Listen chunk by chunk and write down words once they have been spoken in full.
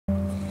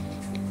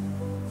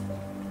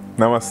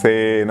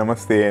Namaste,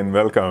 namaste and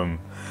welcome.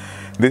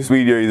 This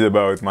video is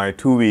about my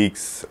 2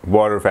 weeks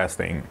water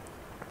fasting.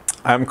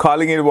 I'm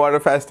calling it water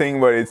fasting,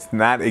 but it's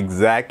not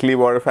exactly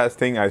water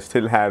fasting. I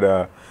still had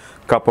a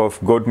cup of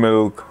goat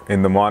milk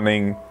in the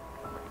morning.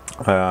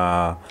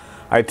 I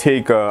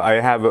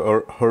have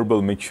a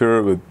herbal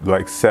mixture with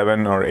like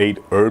 7 or 8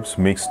 herbs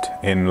mixed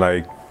in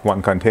like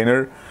one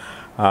container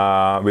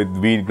with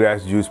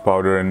wheatgrass juice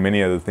powder and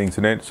many other things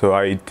in it. So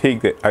I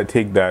take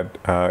that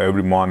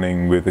every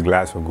morning with a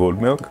glass of goat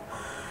milk.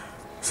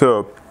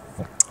 So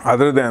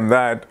other than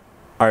that,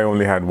 I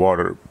only had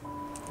water.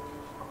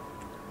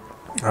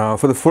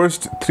 For the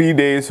first 3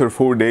 days or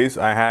 4 days,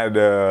 I had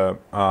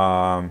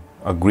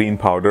a green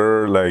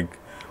powder, like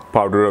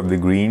powder of the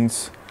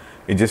greens.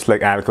 It's just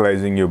like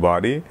alkalizing your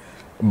body,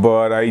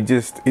 but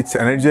it's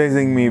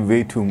energizing me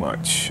way too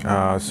much.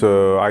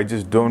 So I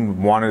just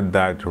don't wanted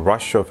that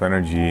rush of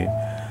energy.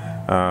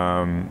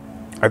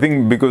 I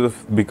think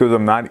because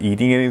I'm not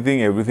eating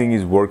anything, everything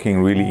is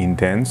working really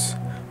intense.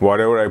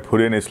 Whatever I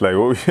put in, it's like,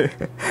 oh shit.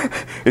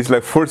 It's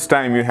like first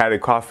time you had a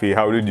coffee,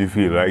 how did you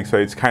feel, right? So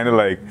it's kind of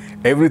like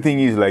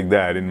everything is like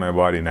that in my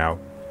body now.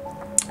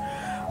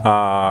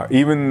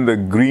 Even the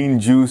green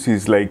juice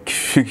is like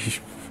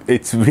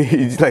it's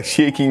like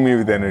shaking me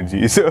with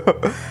energy. So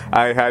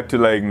I had to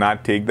like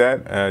not take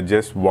that,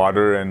 just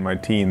water and my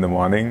tea in the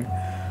morning.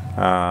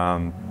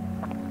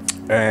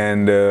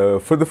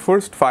 For the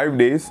first 5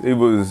 days, it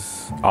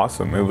was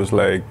awesome. It was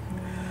like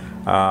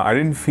I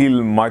didn't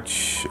feel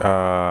much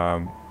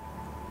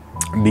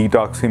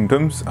detox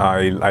symptoms.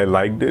 I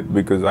liked it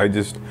because I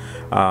just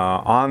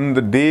on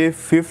the day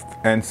 5th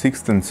and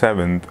 6th and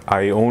 7th,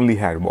 I only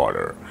had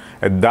water.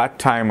 At that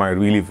time I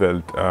really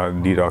felt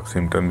detox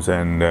symptoms,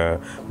 and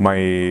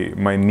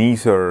my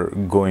knees are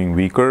going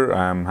weaker.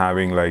 I'm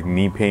having like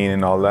knee pain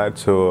and all that,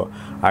 so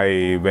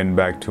I went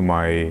back to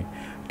my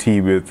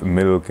tea with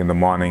milk in the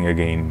morning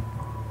again.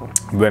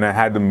 When I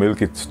had the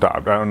milk, it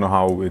stopped. I don't know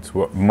how it's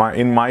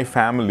in my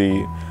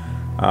family.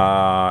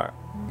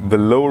 The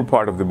lower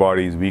part of the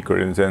body is weaker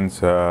in the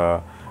sense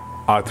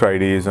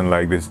arthritis and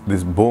like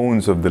this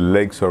bones of the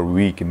legs are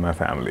weak in my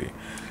family.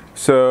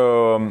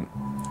 So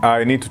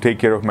I need to take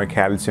care of my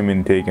calcium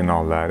intake and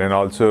all that. And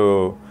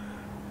also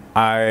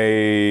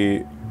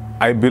I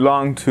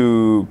belong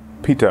to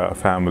Pitta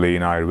family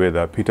in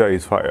Ayurveda. Pitta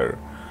is fire.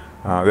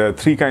 There are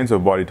 3 kinds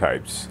of body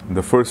types.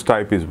 The first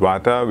type is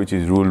Vata, which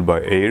is ruled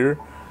by air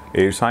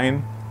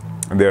sign.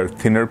 They are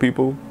thinner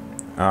people.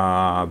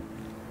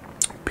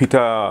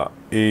 Pitta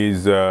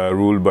is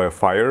ruled by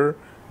fire.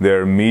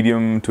 They're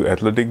medium to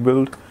athletic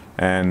build.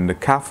 And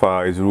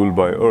Kapha is ruled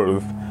by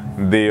earth.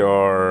 They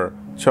are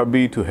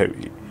chubby to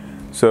heavy.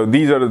 So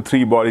these are the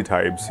 3 body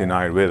types in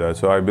Ayurveda.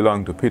 So I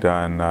belong to Pitta,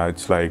 and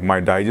it's like my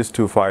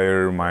digestive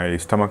fire, my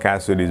stomach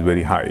acid is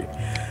very high.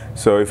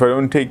 So if I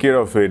don't take care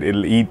of it,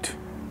 it'll eat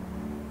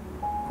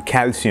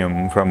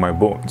calcium from my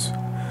bones.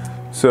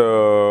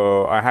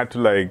 So I had to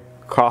like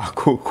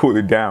cool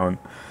it down.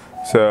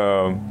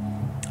 So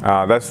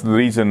that's the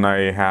reason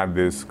I had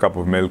this cup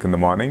of milk in the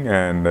morning,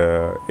 and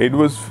it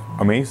was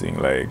amazing.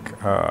 Like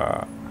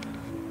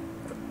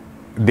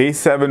day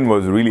 7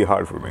 was really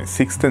hard for me.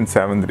 6th and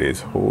 7th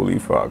days, holy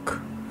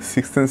fuck.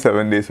 6th and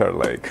 7th days are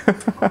like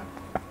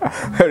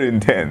they're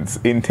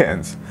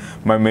intense.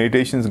 My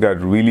meditations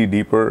got really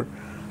deeper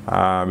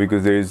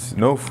because there is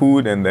no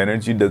food and the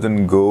energy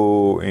doesn't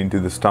go into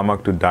the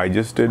stomach to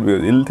digest it,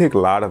 because it'll take a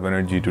lot of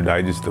energy to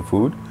digest the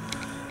food.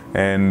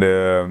 And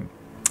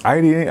I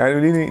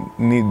really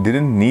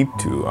didn't need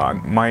to.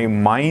 My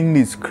mind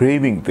is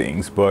craving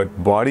things,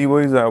 but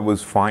body-wise I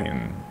was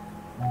fine.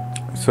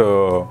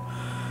 So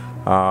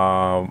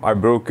I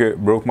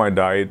broke my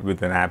diet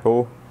with an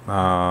apple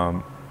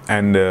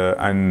and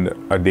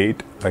a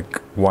date,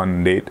 like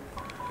 1 date.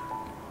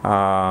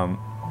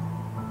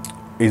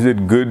 Is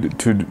it good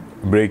to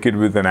break it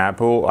with an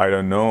apple? I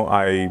don't know.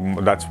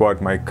 That's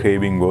what my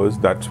craving was.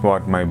 That's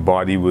what my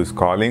body was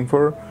calling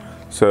for.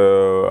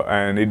 So,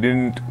 and it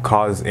didn't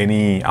cause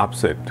any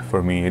upset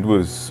for me. It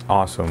was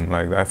awesome.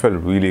 Like I felt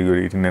really good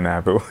eating an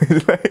apple.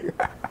 It's like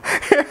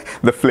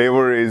the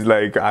flavor is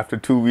like after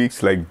 2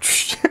 weeks, like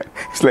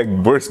it's like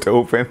burst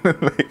open.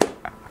 Like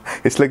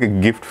it's like a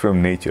gift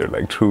from nature,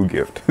 like true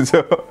gift.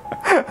 So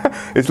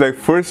it's like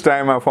first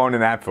time I found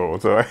an apple.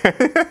 So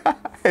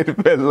it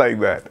felt like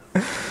that.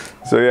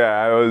 So yeah,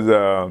 I was.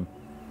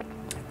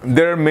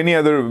 There are many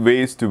other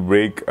ways to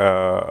break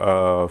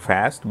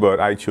fast, but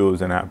I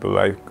chose an apple.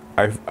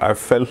 I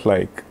felt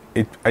like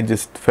it. I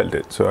just felt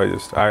it. So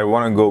I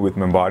want to go with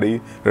my body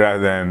rather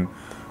than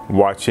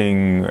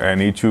watching an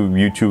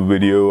YouTube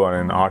video or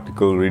an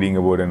article, reading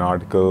about an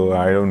article.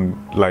 I don't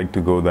like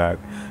to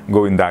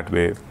go in that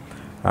way.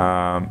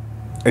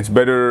 It's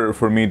better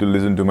for me to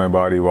listen to my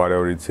body,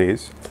 whatever it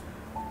says.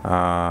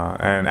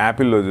 And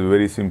apple was a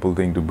very simple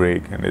thing to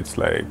break, and it's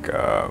like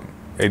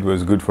it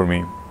was good for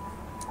me.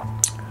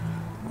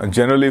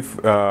 Generally,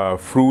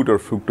 fruit or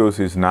fructose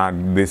is not,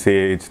 they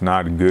say it's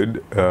not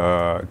good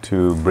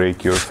to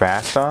break your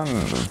fast on.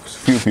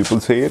 Few people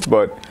say it,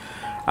 but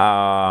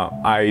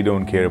I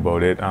don't care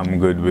about it. I'm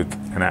good with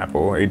an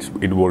apple.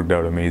 It worked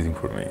out amazing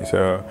for me.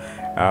 So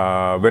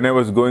when I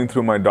was going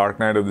through my dark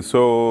night of the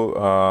soul,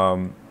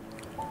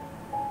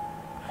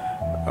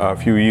 a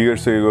few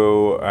years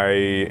ago,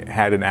 I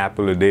had an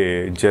apple a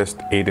day. Just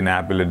ate an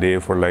apple a day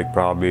for like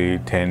probably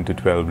 10 to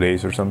 12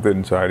 days or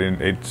something. So I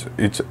didn't.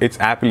 It's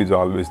apple is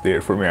always there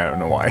for me. I don't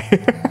know why.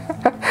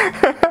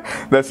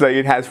 That's like,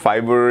 it has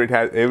fiber. It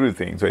has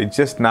everything. So it's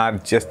just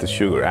not just the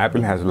sugar.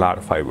 Apple has a lot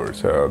of fiber.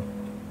 So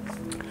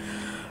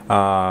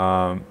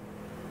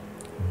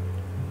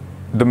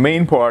the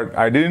main part,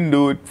 I didn't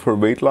do it for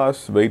weight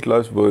loss.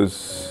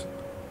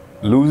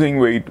 Losing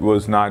weight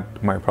was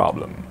not my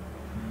problem.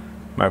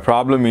 My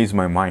problem is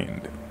my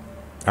mind.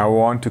 I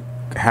want to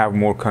have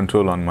more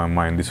control on my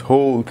mind. This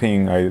whole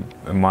thing, I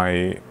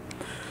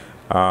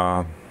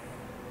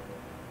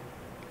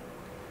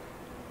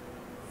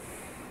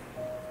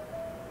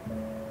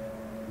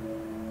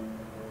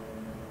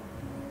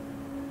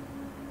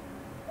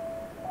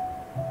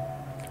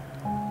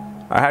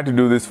had to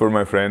do this for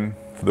my friend.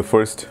 For the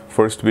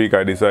first week,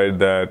 I decided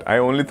that I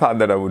only thought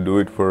that I would do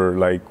it for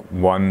like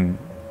 1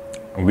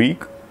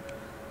 week.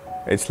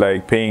 It's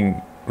like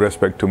paying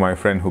respect to my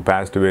friend who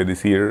passed away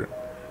this year.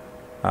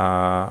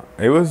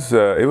 It was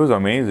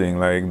amazing.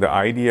 Like the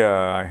idea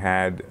I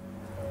had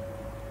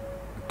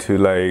to,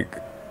 like,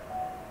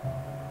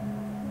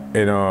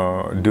 you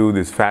know, do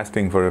this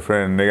fasting for a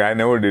friend. Like, I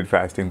never did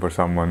fasting for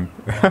someone.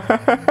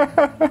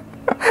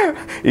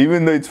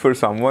 Even though it's for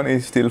someone,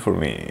 it's still for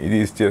me. It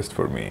is just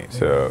for me.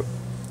 So,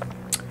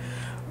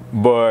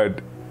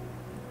 but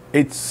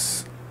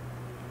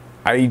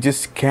I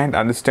just can't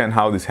understand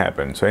how this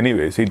happened. So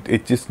anyways,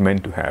 it just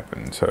meant to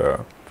happen.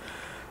 So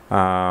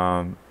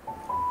I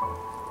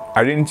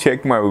didn't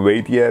check my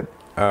weight yet.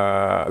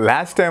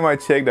 Last time I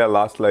checked, I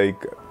lost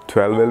like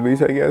 12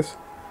 lbs, I guess.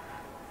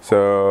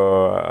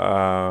 So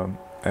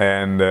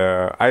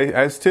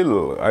I'll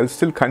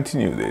still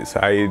continue this.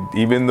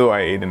 Even though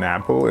I ate an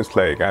apple, it's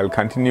like I'll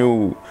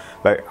continue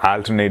like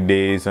alternate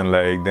days and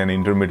like then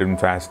intermittent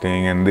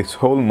fasting, and this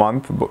whole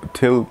month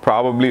till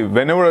probably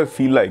whenever I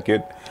feel like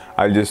it,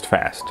 I'll just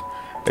fast.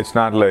 It's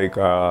not like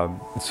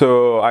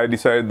so I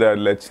decided that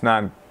let's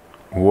not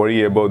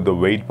worry about the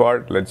weight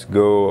part. Let's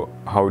go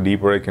how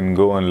deeper I can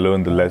go and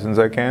learn the lessons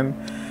I can.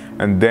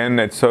 And then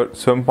at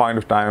some point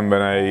of time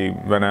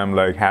when I'm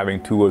like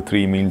having 2 or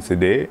 3 meals a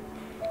day,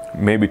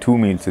 maybe 2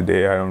 meals a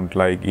day. I don't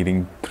like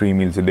eating 3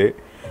 meals a day.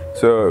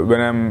 So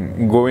when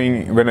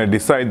I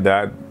decide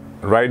that,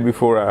 right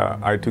before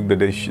I take the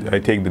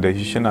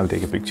decision, I'll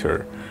take a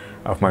picture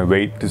of my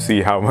weight to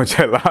see how much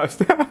I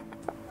lost.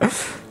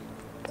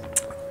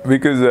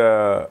 Because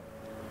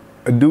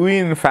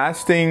doing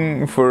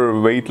fasting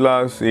for weight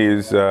loss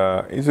is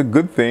a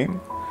good thing,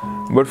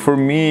 but for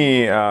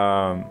me,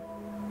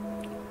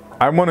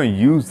 I want to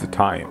use the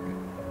time.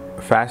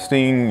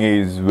 Fasting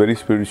is very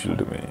spiritual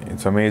to me.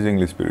 It's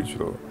amazingly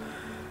spiritual.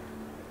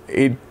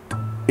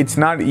 It's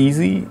not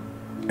easy,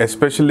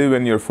 especially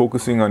when you're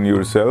focusing on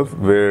yourself,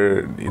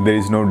 where there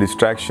is no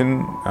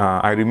distraction.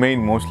 I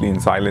remain mostly in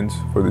silence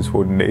for these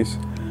 14 days.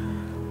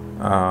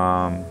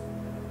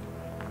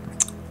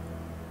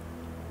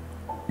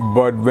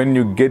 But when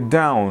you get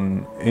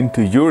down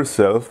into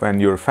yourself and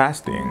you're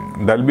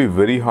fasting, that'll be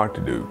very hard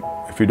to do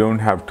if you don't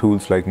have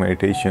tools like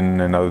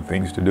meditation and other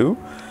things to do.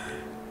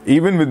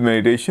 Even with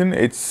meditation,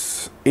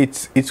 it's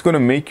going to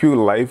make your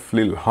life a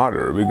little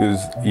harder because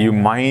your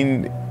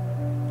mind,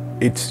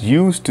 it's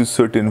used to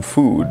certain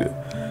food.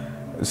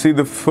 See,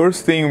 the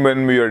first thing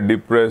when we are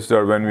depressed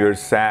or when we are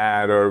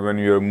sad or when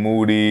we are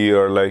moody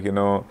or like, you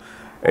know,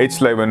 it's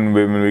like when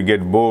we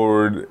get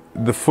bored,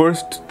 the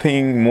first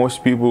thing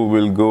most people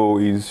will go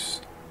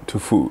is to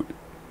food.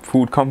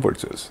 Food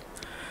comforts us.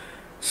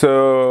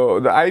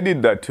 So I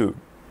did that too.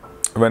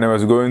 When I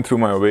was going through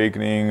my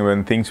awakening,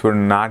 when things were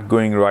not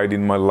going right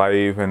in my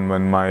life and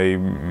when my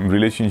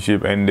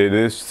relationship ended,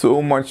 there's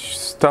so much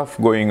stuff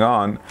going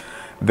on,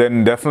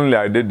 then definitely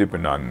I did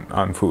depend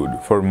on food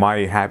for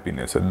my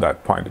happiness at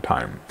that point in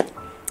time.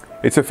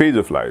 It's a phase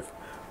of life.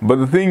 But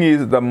the thing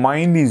is, the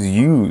mind is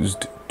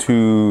used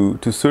to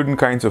certain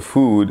kinds of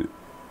food.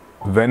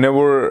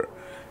 Whenever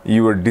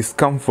your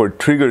discomfort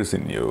triggers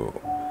in you,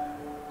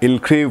 it'll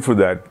crave for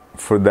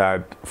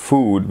that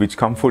food which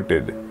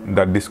comforted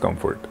that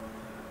discomfort.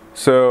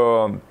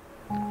 So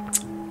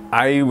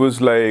I was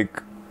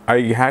like,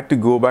 I had to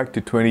go back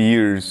to 20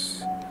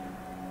 years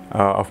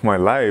of my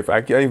life. I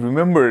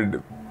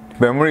remembered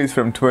memories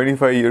from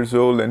 25 years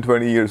old and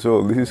 20 years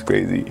old. This is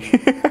crazy.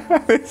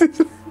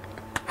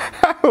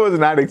 I was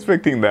not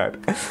expecting that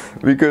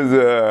because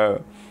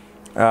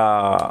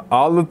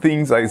all the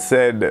things I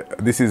said,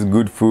 this is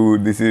good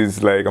food, this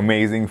is like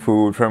amazing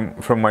food,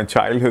 from my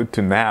childhood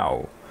to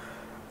now,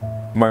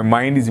 my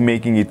mind is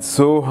making it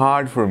so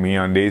hard for me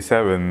on day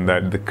 7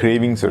 that the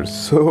cravings are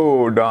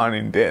so darn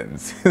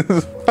intense.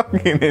 It's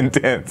fucking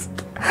intense.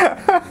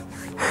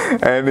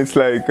 And it's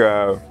like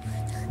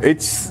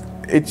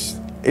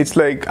it's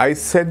like I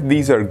said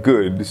these are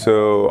good,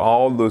 so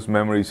all those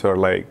memories are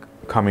like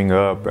coming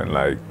up, and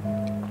like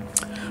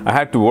I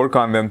had to work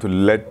on them to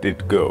let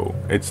it go.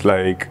 It's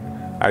like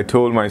I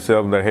told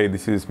myself that, hey,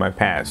 this is my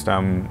past.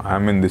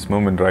 I'm in this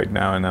moment right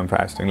now and I'm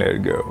fasting. Let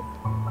it go.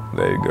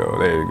 Let it go,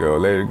 let it go,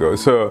 let it go.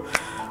 So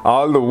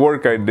all the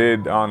work I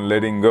did on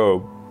letting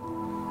go,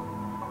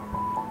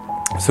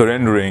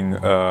 surrendering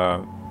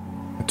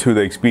to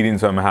the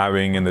experience I'm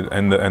having and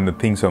the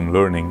things I'm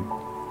learning.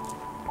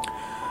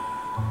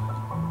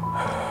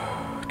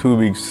 2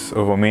 weeks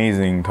of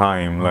amazing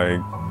time, like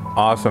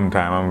awesome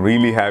time. I'm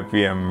really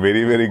happy. I'm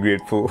very, very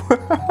grateful.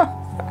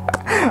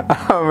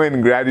 I'm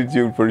in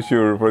gratitude for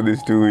sure for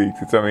these 2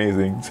 weeks. It's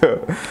amazing.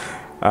 So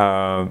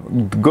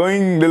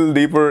going a little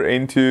deeper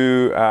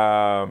into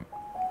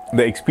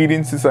the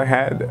experiences I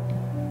had,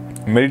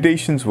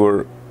 meditations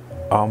were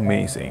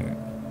amazing.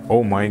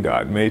 Oh my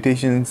God,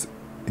 meditations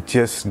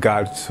just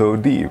got so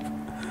deep.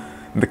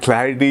 The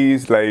clarity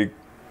is like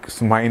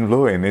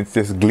mind-blowing. It's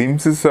just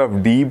glimpses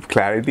of deep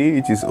clarity,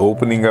 which is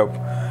opening up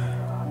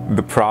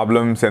the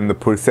problems and the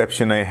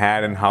perception I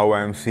had and how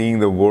I'm seeing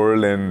the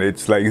world, and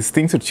it's like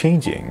things are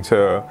changing.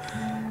 So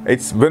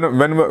it's when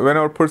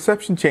our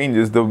perception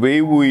changes, the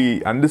way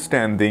we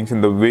understand things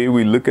and the way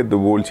we look at the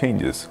world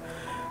changes.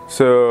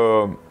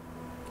 So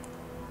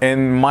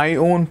in my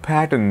own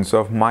patterns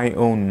of my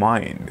own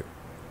mind,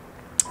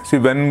 see,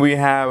 when we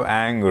have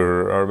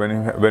anger or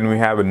when we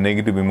have a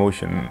negative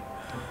emotion,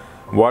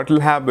 what will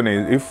happen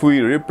is if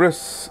we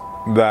repress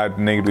that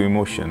negative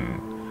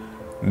emotion,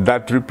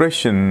 that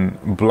repression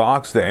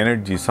blocks the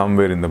energy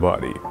somewhere in the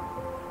body.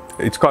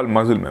 It's called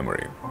muscle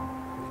memory.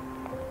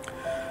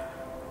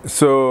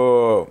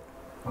 So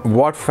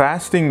what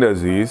fasting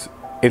does is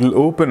it'll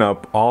open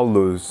up all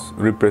those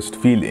repressed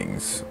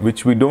feelings,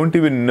 which we don't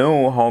even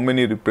know how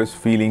many repressed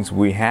feelings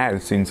we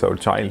had since our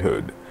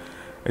childhood.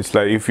 It's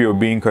like if you're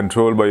being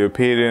controlled by your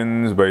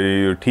parents, by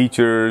your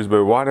teachers,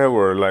 by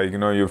whatever, like, you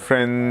know, your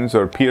friends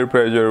or peer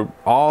pressure,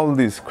 all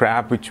this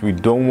crap which we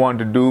don't want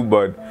to do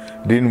but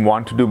didn't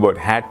want to do but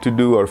had to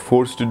do or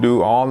forced to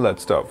do, all that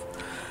stuff.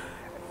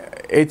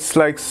 It's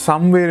like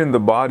somewhere in the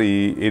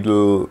body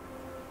it'll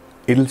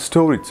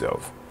store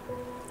itself.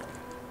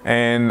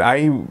 And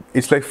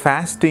it's like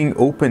fasting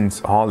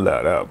opens all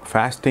that up.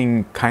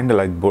 Fasting kind of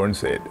like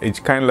burns it. It's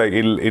kind of like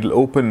it'll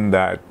open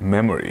that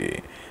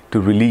memory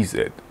to release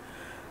it.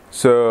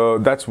 So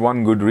that's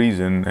one good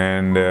reason,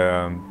 and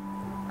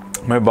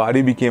my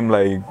body became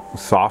like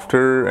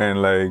softer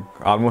and like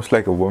almost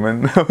like a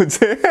woman, I would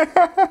say.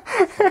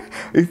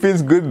 It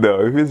feels good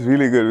though. It feels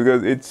really good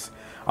because it's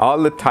all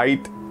the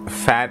tight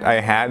fat I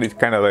had. It's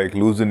kind of like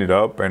loosened it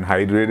up and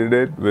hydrated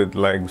it with,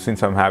 like,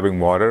 since I'm having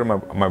water,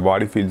 my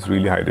body feels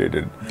really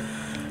hydrated.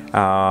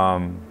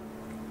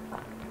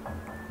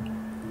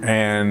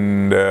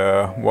 And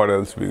what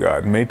else we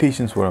got?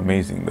 Meditations were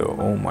amazing though.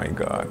 Oh my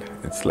God,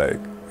 it's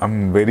like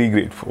I'm very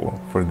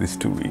grateful for these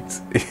 2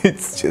 weeks.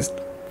 It's just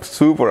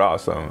super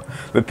awesome.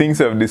 The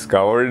things I've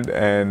discovered,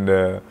 and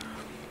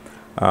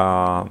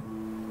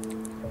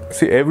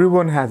see,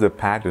 everyone has a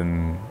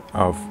pattern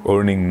of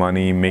earning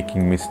money,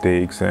 making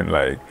mistakes, and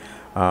like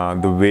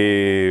the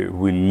way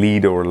we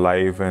lead our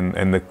life,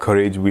 and the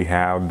courage we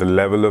have, the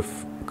level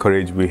of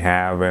courage we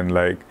have, and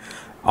like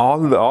all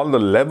the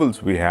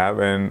levels we have,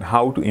 and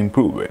how to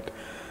improve it.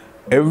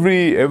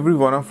 Every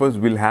one of us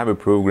will have a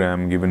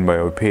program given by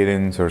our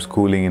parents or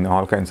schooling and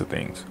all kinds of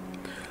things.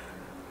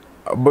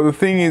 But the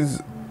thing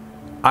is,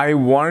 I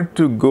want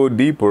to go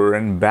deeper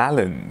and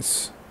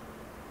balance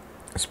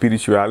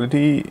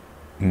spirituality,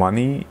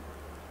 money,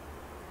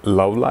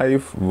 love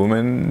life,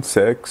 women,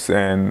 sex,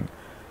 and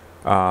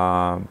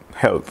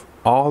health.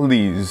 All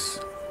these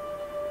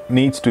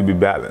needs to be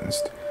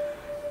balanced.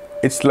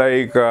 It's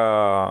like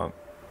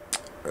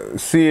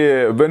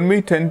see, when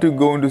we tend to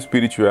go into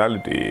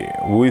spirituality,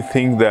 we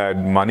think that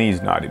money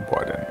is not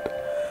important.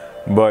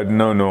 But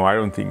no, I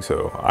don't think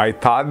so. I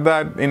thought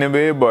that in a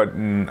way, but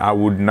I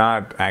would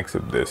not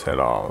accept this at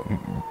all.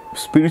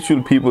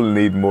 Spiritual people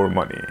need more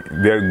money.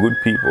 They're good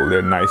people.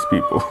 They're nice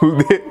people.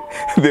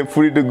 they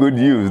put it to good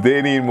use.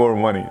 They need more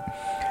money.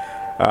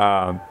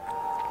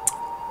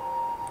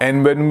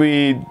 And when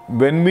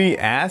we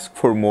ask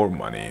for more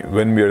money,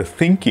 when we are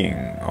thinking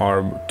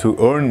or to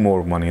earn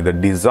more money, the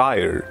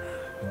desire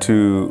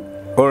to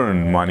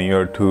earn money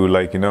or to,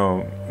 like, you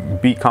know,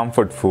 be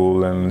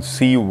comfortful and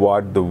see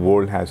what the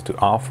world has to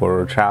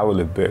offer, travel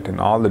a bit, and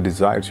all the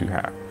desires you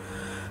have,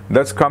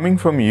 that's coming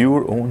from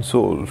your own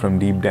soul, from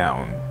deep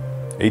down.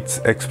 It's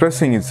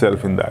expressing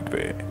itself in that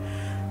way.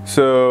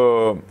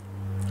 So,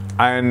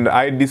 and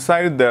I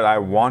decided that I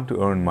want to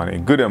earn money,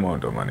 good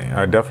amount of money.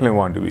 I definitely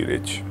want to be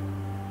rich.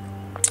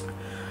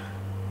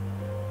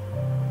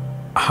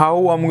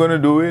 How I'm gonna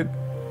do it?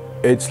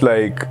 It's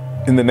like,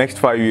 in the next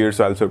 5 years,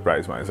 I'll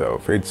surprise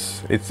myself.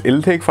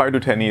 It'll take 5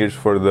 to 10 years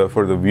for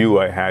the view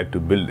I had to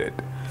build it,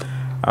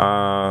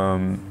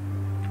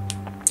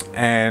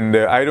 and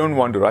I don't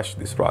want to rush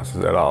this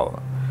process at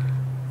all.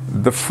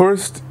 The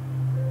first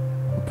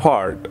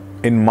part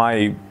in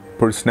my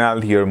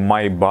personality or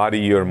my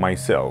body or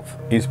myself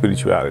is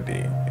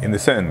spirituality, in the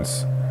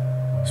sense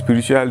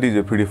Spirituality is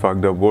a pretty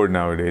fucked up word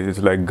nowadays. It's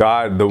like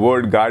God, the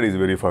word God is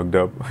very fucked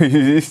up.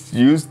 It's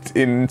used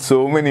in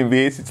so many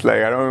ways. It's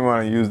like I don't even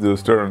want to use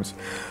those terms.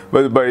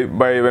 But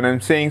by when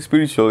I'm saying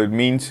spiritual, it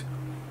means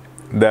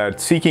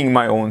that seeking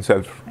my own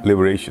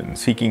self-liberation,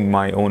 seeking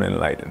my own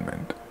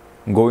enlightenment,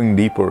 going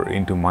deeper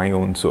into my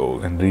own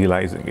soul and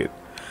realizing it.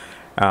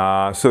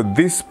 So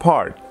this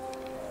part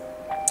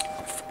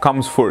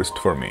comes first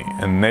for me,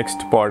 and next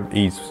part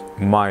is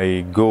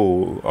my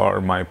goal or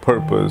my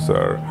purpose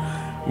or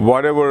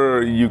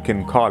whatever you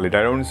can call it.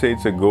 I don't say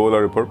it's a goal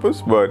or a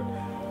purpose, but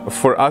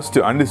for us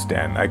to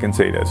understand, I can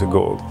say it as a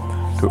goal,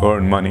 to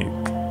earn money,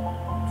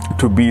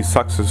 to be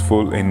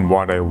successful in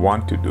what I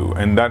want to do,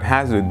 and that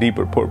has a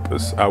deeper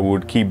purpose. I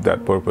would keep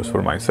that purpose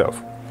for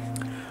myself.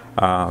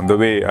 The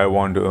way I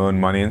want to earn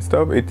money and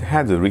stuff, it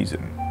has a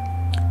reason,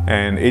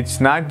 and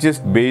it's not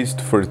just based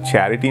for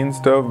charity and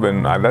stuff.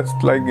 And that's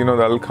like, you know,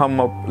 that'll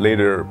come up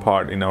later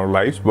part in our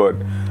lives. But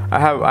I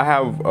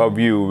have a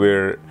view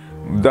where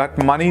that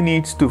money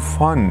needs to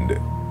fund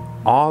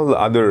all the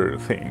other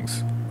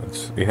things.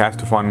 It has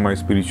to fund my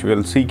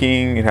spiritual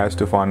seeking, it has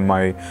to fund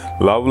my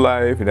love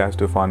life, it has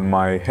to fund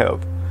my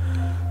health.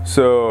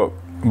 So,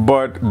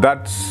 but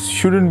that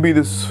shouldn't be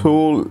the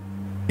sole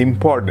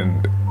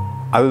important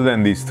other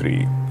than these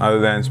three,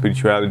 other than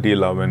spirituality,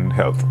 love and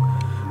health.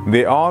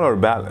 They all are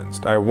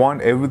balanced. I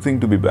want everything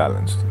to be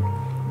balanced.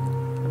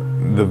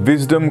 The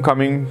wisdom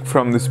coming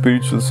from the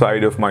spiritual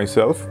side of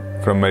myself,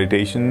 from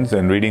meditations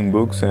and reading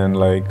books and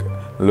like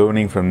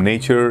learning from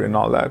nature and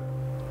all that.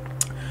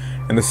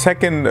 And the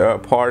second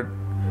part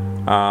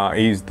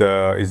is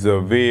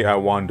the way I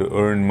want to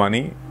earn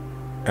money,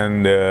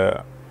 and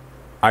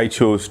I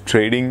chose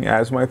trading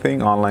as my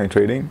thing, online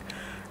trading.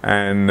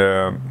 And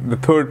the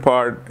third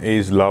part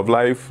is love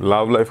life.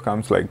 Love life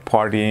comes like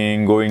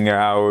partying, going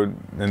out,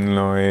 and you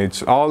know,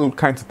 it's all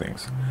kinds of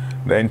things.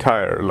 The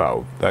entire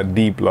love, that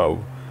deep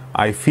love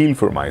I feel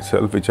for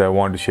myself, which I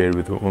want to share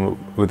with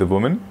a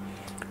woman.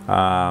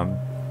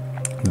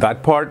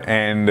 That part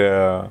and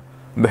the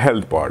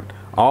health part,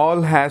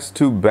 all has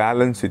to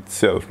balance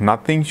itself.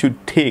 Nothing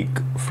should take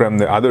from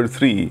the other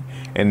three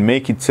and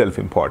make itself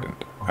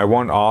important. I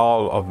want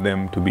all of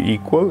them to be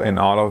equal and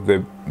all of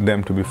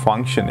them to be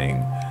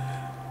functioning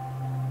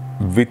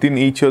within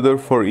each other,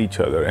 for each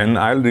other, and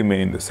I'll remain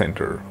in the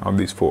center of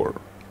these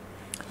four.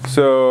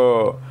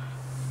 So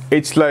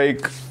it's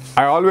like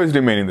I always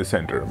remain in the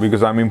center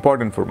because I'm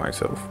important for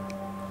myself.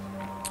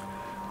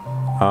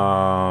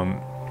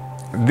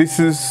 This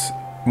is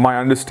my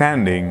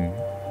understanding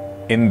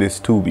in these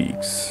 2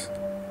 weeks.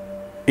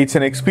 It's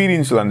an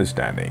experiential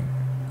understanding.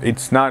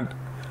 It's not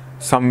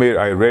somewhere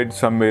I read,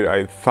 somewhere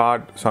I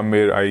thought,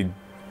 somewhere I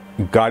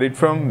got it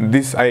from.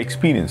 This, I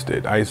experienced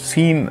it. I've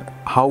seen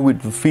how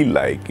it would feel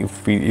like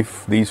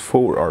if these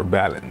four are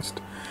balanced,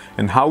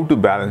 and how to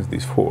balance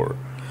these four.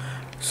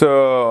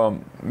 So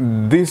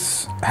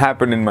this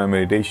happened in my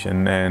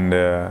meditation, and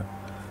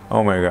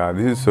oh my God,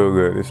 this is so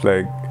good. It's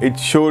like it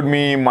showed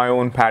me my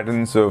own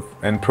patterns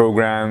and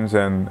programs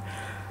and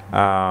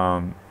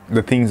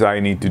the things I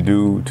need to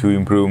do to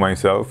improve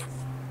myself,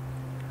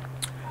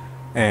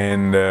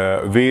 and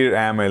where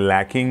am I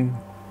lacking,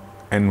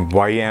 and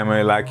why am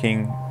I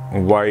lacking,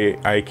 why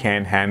I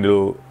can't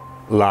handle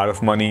a lot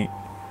of money,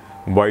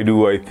 why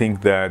do I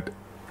think that,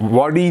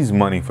 what is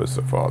money first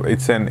of all?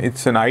 It's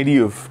an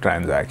idea of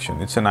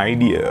transaction, it's an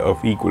idea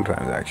of equal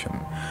transaction.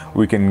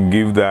 We can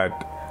give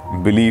that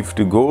belief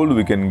to gold,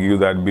 we can give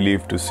that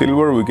belief to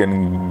silver, we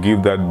can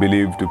give that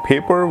belief to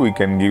paper, we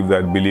can give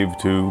that belief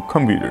to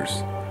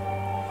computers.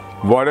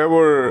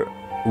 Whatever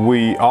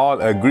we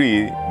all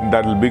agree,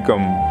 that will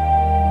become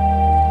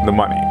the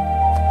money.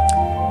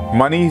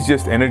 Money is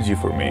just energy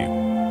for me,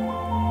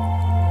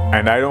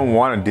 and I don't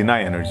want to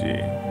deny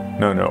energy.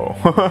 No.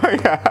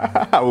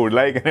 Yeah, I would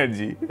like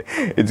energy.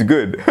 It's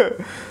good.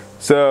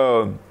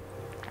 So,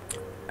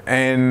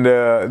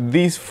 and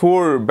these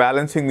four,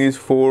 balancing these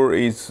four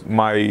is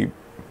my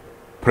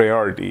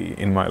priority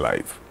in my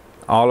life.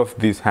 All of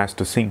this has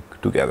to sync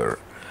together.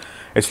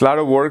 It's a lot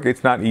of work.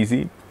 It's not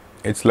easy.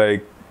 It's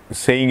like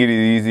saying it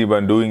is easy,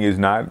 but doing is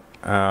not.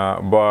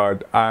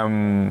 But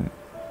I'm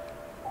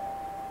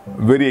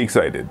very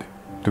excited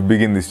to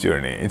begin this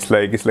journey. It's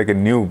like a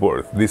new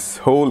birth. This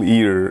whole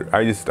year,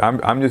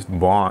 I'm just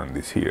born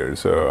this year.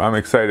 So I'm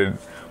excited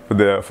for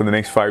the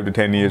next 5 to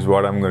 10 years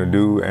what I'm gonna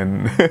do,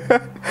 and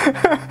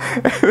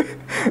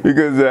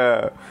because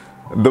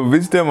the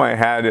wisdom I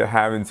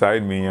have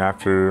inside me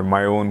after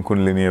my own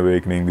Kundalini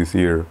awakening this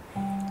year,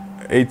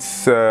 it's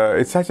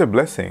such a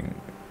blessing.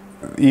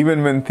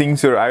 Even when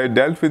things are, I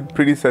dealt with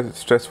pretty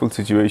stressful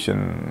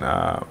situation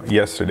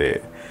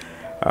yesterday.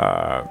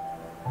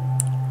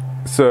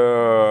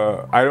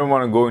 So I don't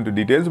want to go into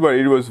details, but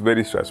it was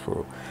very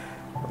stressful.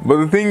 But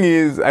the thing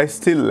is, I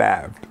still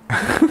laughed.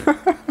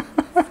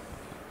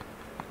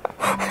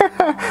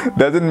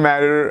 Doesn't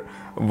matter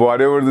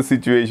whatever the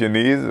situation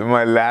is,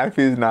 my laugh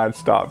is not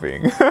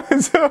stopping.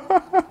 So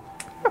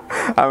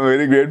I'm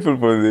very grateful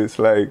for this.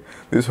 Like,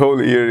 this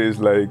whole year is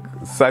like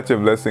such a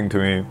blessing to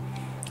me.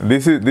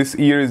 This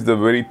year is the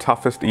very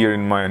toughest year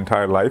in my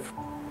entire life.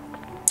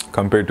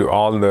 compared to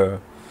all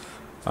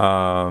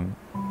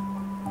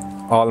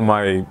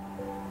my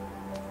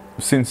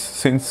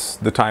since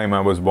the time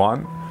I was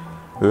born.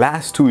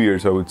 Last 2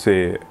 years, I would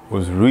say,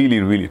 was really,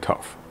 really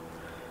tough.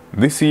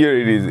 This year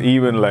it is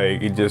even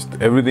like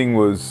everything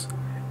was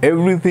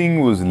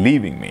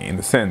leaving me, in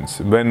the sense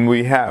when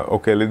we have,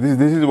 okay,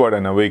 this is what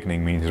an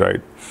awakening means,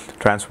 right?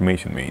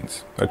 Transformation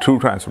means a true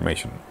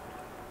transformation.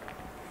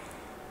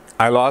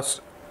 I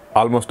lost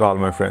almost all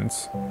my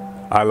friends.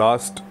 I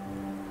lost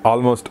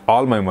almost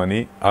all my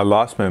money. I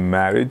lost my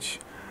marriage.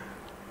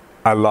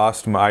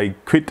 I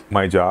quit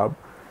my job,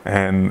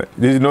 and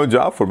there's no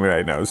job for me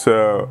right now.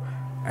 So,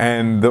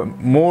 and the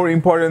more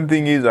important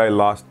thing is I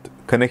lost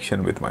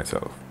connection with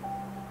myself.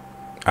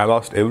 I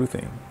lost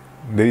everything.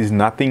 There is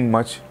nothing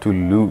much to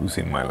lose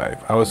in my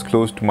life. I was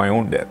close to my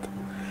own death.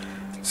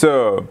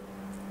 So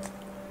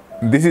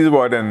this is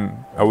what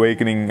an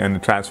awakening and a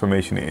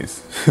transformation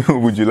is.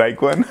 Would you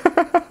like one?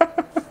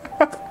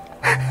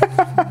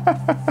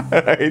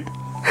 Right?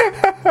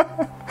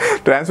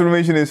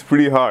 Transformation is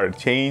pretty hard.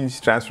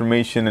 Change,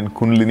 transformation, and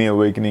Kundalini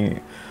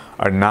awakening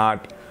are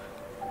not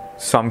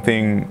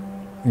something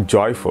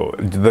joyful.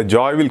 The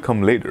joy will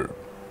come later.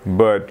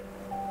 But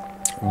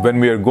when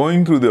we are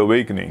going through the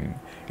awakening,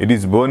 it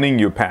is burning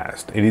your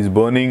past. It is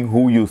burning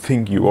who you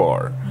think you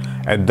are.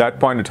 At that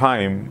point in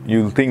time,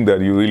 you'll think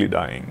that you're really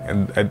dying.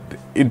 And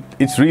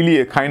it's really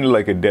a kind of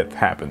like a death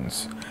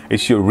happens.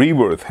 It's your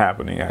rebirth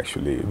happening,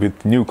 actually,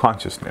 with new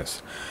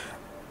consciousness.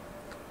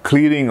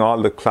 Clearing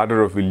all the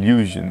clutter of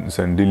illusions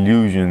and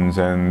delusions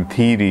and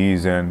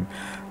theories and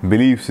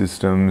belief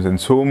systems and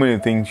so many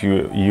things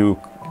you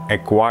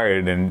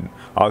acquired, and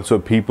also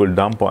people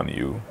dump on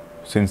you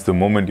since the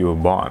moment you were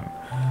born.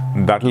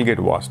 That will get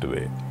washed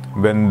away.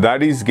 When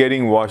that is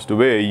getting washed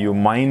away, your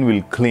mind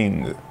will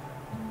cling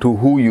to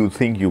who you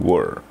think you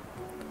were.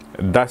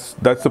 That's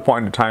the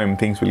point of time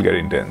things will get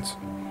intense.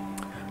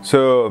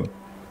 So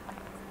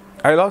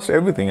I lost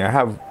everything. I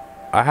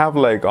have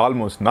like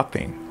almost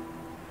nothing.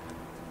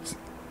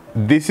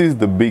 This is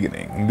the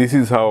beginning. This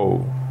is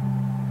how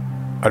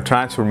a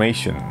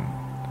transformation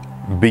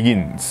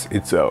begins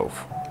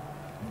itself.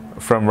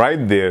 From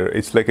right there,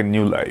 it's like a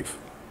new life.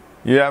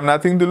 You have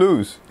nothing to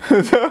lose.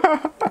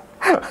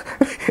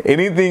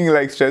 Anything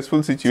like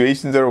stressful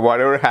situations or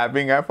whatever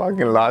happening, I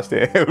fucking lost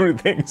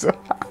everything. So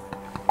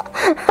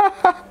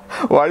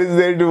what is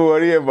there to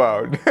worry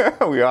about?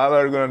 We all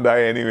are gonna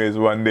die anyways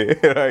one day,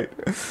 right?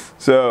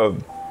 So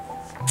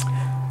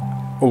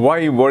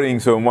why worrying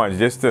so much?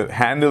 Just to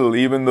handle,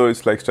 even though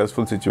it's like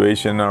stressful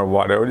situation or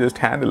whatever, just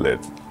handle it.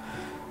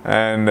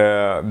 And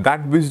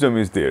that wisdom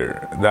is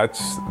there.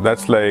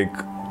 That's like,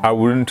 I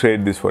wouldn't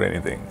trade this for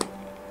anything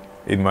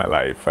in my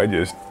life.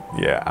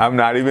 I'm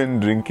not even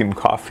drinking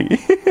coffee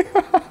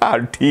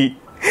or tea.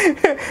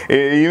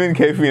 Even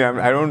caffeine,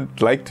 I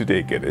don't like to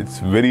take it. It's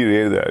very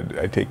rare that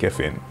I take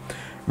caffeine,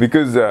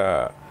 because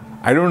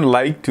I don't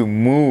like to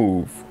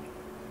move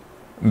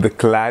the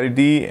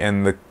clarity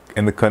and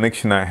the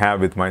connection I have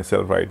with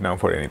myself right now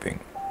for anything.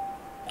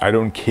 I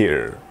don't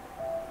care.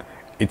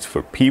 It's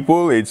for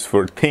people, it's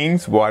for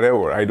things,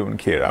 whatever, I don't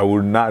care. I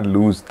would not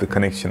lose the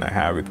connection I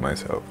have with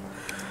myself.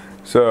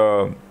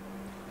 So,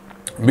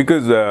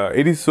 because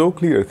it is so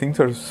clear, things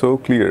are so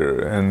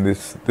clear, and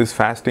this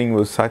fasting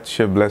was such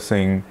a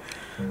blessing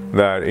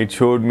that it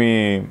showed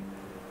me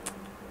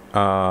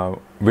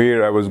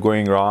where I was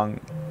going wrong.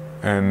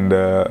 And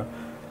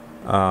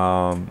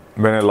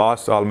when I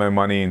lost all my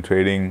money in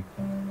trading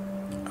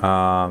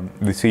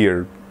this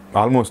year,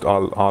 almost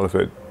all of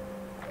it,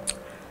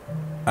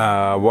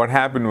 what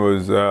happened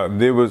was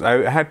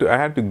I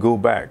had to go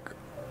back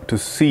to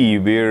see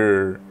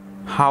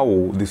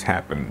how this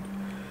happened.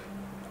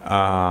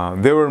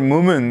 There were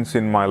moments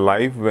in my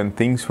life when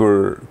things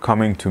were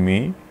coming to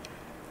me,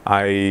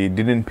 I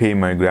didn't pay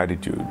my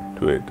gratitude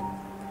to it.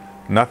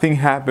 Nothing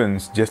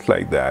happens just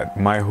like that.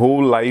 My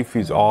whole life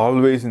is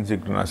always in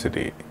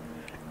synchronicity.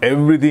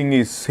 Everything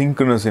is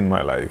synchronous in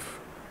my life.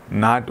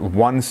 Not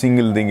one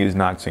single thing is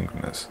not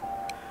synchronous.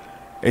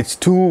 It's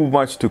too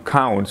much to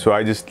count, so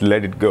I just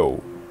let it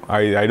go.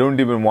 I don't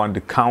even want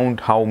to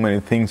count how many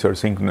things are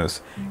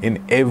synchronous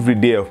in every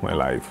day of my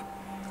life.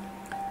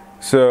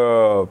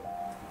 So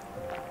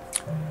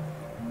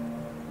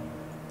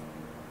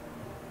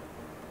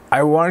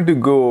I wanted to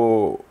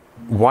go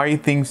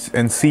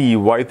see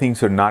why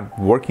things are not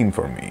working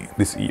for me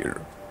this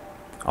year.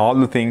 All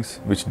the things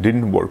which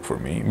didn't work for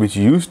me, which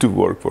used to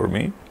work for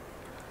me,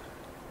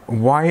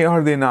 why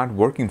are they not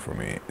working for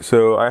me?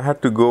 So I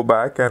had to go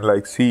back and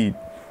like see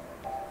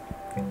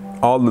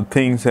all the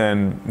things,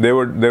 and there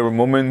were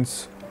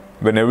moments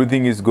when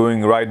everything is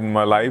going right in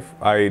my life,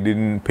 I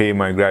didn't pay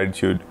my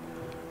gratitude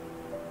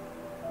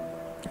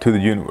to the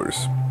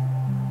universe.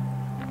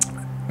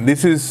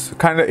 This is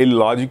kind of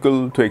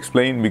illogical to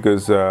explain,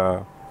 because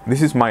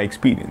this is my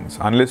experience.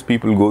 Unless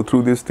people go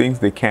through these things,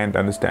 they can't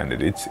understand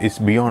it. It's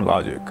beyond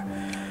logic.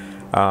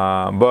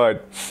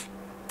 But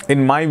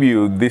in my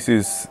view, this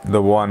is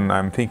the one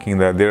I'm thinking,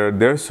 that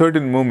there are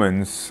certain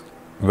moments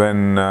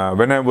when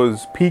I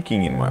was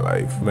peaking in my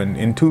life,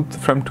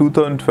 from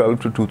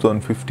 2012 to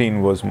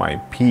 2015 was my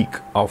peak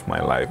of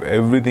my life.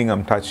 Everything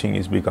I'm touching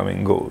is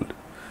becoming gold.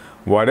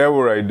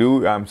 Whatever I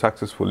do, I'm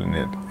successful in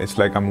it. It's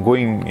like I'm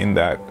going in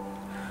that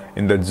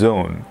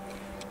zone.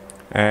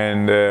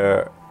 And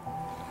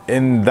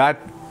in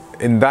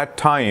that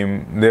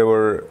time, there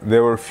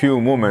were few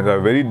moments I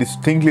very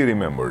distinctly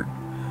remembered,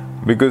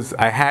 because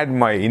I had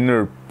my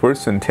inner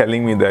person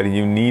telling me that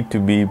you need to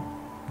be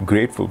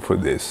grateful for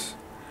this,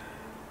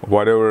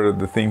 whatever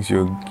the things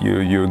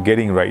you're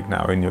getting right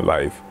now in your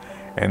life.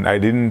 And I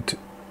didn't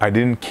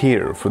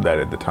care for that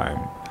at the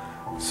time.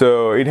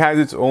 So it has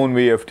its own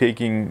way of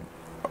taking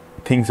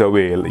things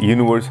away. The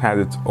universe has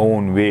its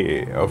own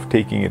way of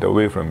taking it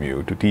away from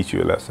you to teach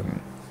you a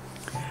lesson.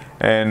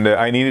 And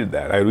I needed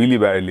that. I really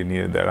badly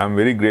needed that. I'm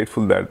very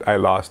grateful that I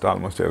lost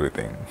almost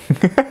everything.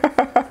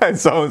 It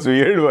sounds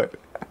weird, but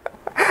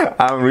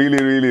I'm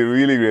really, really,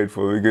 really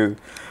grateful, because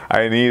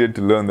I needed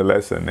to learn the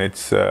lesson.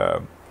 It's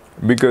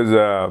because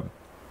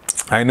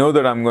I know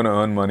that I'm going to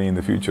earn money in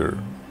the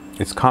future.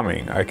 It's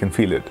coming. I can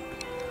feel it.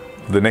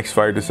 For the next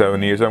 5 to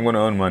 7 years, I'm going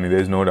to earn money.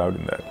 There's no doubt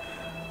in that.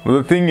 But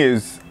the thing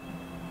is,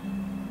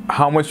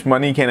 how much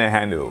money can I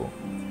handle?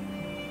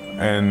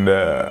 And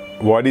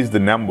what is the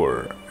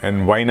number?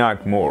 And why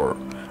not more?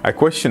 I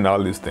question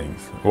all these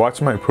things.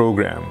 Watch my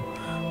program.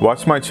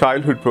 Watch my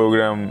childhood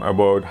program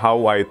about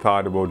how I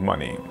thought about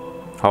money.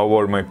 How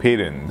are my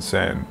parents,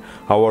 and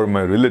how are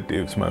my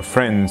relatives, my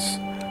friends,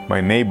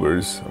 my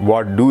neighbors?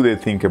 What do they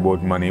think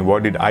about money?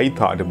 What did I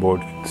thought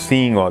about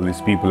seeing all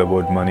these people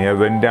about money? I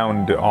went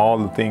down to all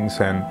the things,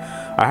 and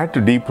I had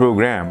to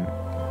deprogram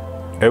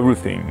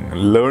everything.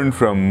 Learn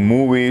from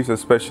movies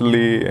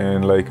especially,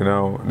 and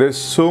there's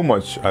so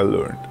much I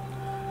learned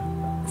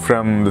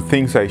from the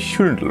things I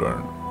shouldn't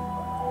learn.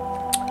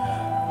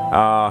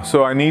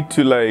 So I need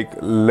to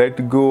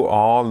let go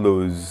all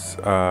those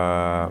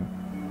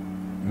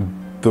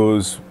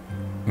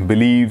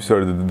beliefs,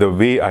 or the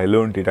way I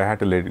learned it. I had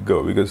to let it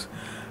go, because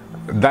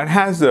that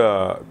has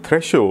a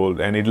threshold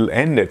and it'll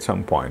end at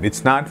some point.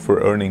 It's not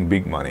for earning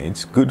big money.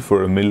 It's good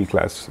for a middle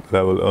class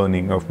level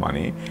earning of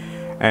money,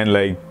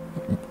 and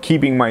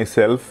keeping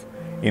myself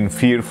in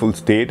fearful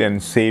state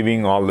and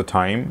saving all the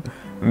time.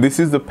 This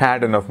is the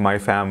pattern of my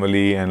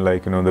family, and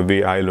the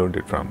way I learned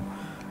it from.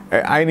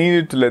 I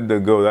needed to let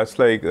that go. That's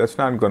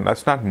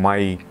not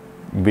my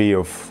way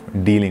of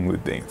dealing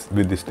with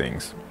these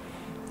things.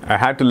 I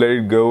had to let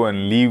it go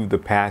and leave the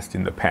past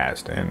in the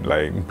past,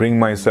 and bring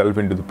myself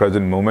into the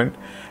present moment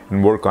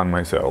and work on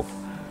myself.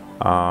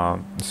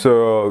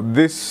 So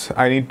this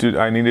I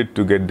needed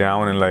to get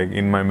down, and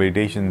in my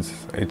meditations,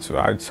 it's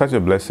such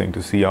a blessing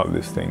to see all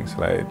these things.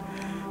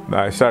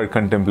 I started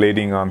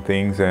contemplating on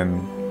things,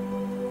 and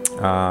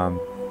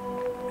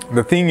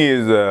the thing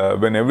is,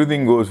 when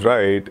everything goes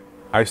right,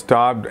 I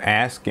stopped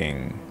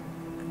asking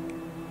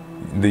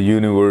the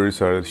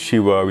universe, or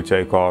Shiva, which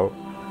I call,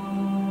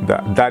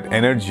 that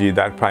energy,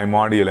 that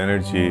primordial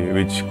energy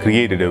which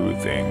created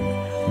everything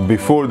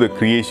before the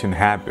creation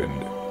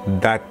happened,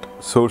 that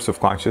source of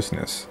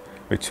consciousness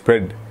which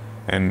spread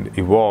and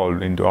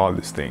evolved into all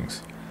these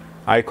things.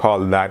 I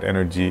call that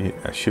energy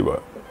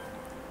Shiva.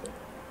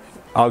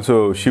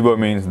 Also, Shiva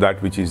means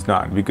that which is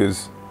not,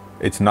 because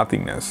it's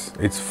nothingness.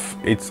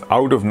 It's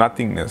out of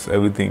nothingness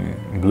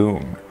everything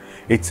bloomed.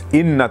 It's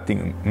in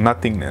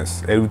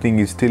nothingness everything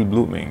is still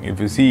blooming.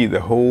 If you see,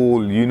 the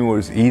whole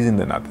universe is in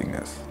the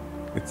nothingness.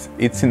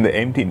 It's in the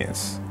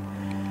emptiness.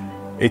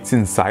 It's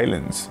in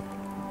silence,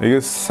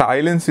 because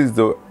silence is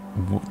the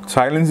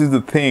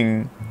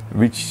thing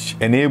which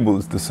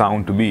enables the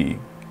sound to be.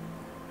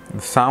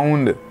 The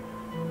sound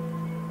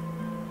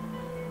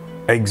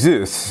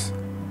exists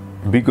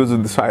because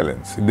of the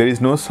silence. If there is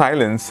no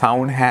silence,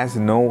 sound has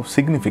no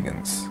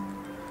significance.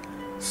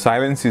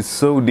 Silence is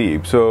so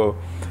deep. So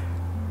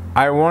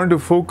I want to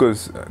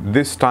focus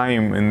this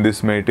time in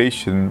this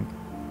meditation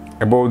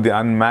about the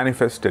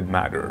unmanifested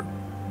matter.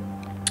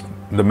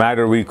 The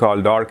matter we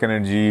call dark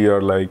energy,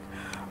 or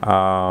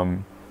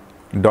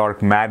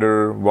dark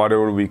matter,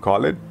 whatever we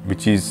call it,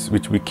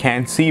 which we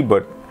can't see,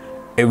 but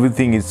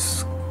everything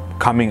is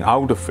coming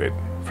out of it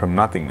from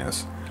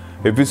nothingness.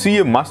 If you see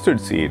a mustard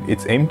seed,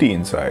 it's empty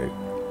inside.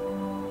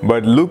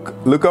 But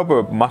look up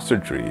a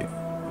mustard tree,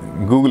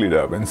 Google it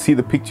up and see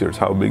the pictures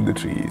how big the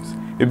tree is.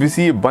 If you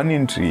see a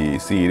banyan tree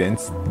seed and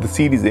the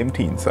seed is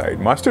empty inside,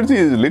 mustard seed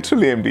is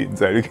literally empty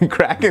inside. You can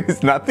crack it,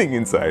 it's nothing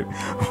inside.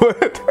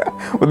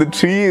 But the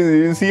tree,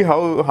 you see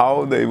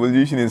how the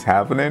evolution is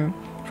happening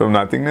from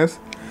nothingness.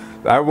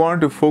 I want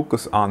to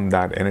focus on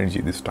that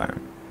energy this time,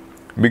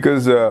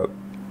 because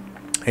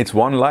it's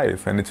one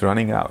life and it's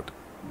running out.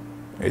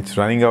 It's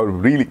running out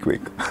really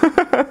quick.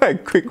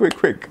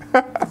 quick.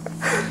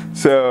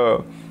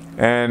 So,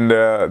 and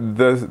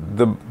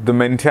the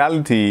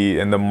mentality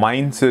and the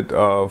mindset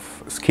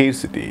of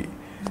scarcity,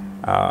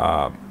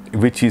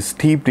 which is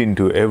steeped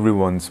into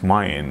everyone's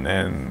mind,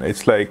 and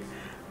it's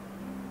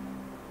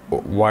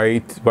why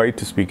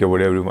to speak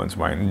about everyone's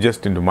mind,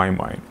 just into my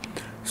mind.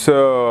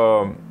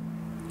 So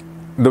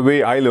the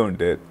way I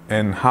learned it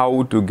and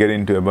how to get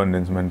into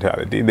abundance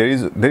mentality. There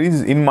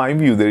is in my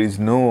view, there is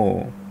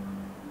no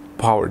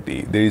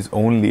poverty. There is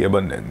only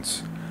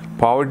abundance.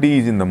 Poverty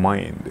is in the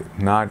mind,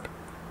 not.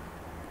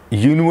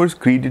 Universe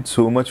created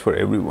so much for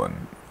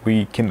everyone.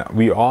 We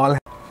all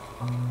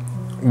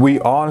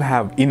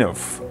have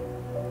enough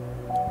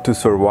to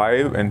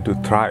survive and to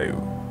thrive.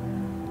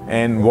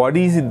 And what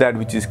is it that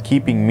which is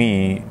keeping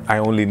me? I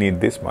only need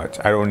this much.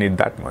 I don't need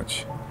that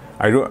much.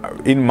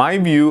 In my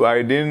view,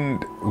 I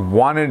didn't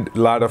wanted a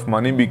lot of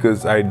money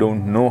because I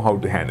don't know how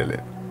to handle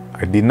it.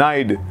 I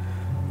denied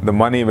the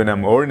money when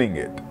I'm earning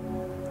it.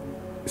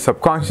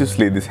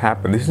 Subconsciously, this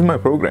happened. This is my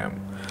program.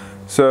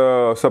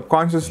 So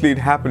subconsciously, it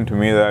happened to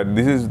me that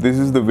this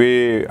is the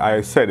way I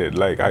said it.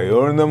 Like, I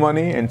earn the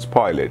money and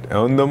spoil it.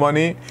 Earn the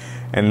money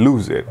and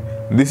lose it.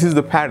 This is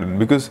the pattern,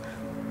 because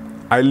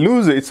I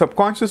lose it.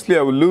 Subconsciously,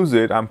 I will lose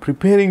it. I'm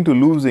preparing to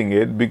losing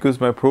it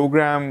because my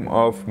program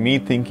of me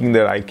thinking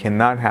that I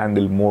cannot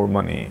handle more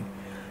money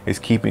is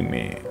keeping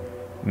me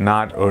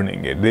not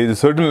earning it. There's a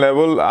certain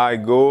level I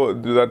go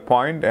to that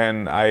point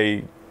and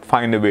I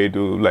find a way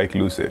to like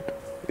lose it.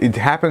 It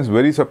happens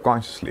very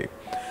subconsciously.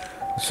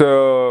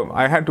 So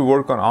I had to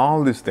work on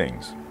all these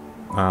things.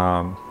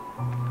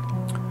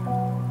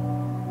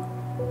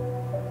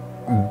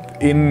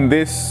 In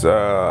this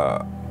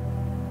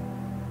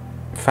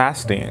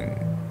fasting,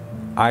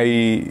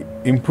 I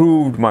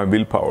improved my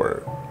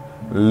willpower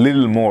a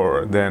little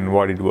more than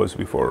what it was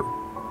before.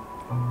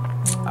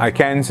 I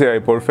can't say I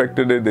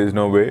perfected it. There's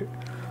no way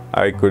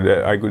I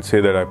could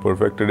say that I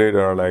perfected it,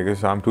 or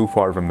like I'm too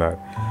far from that.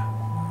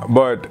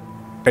 But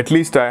at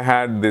least I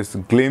had this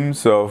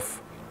glimpse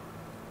of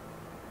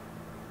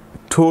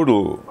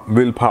total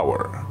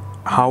willpower,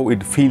 how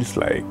it feels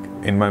like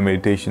in my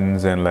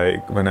meditations and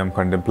like when I'm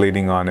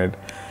contemplating on it.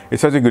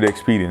 It's such a good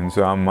experience.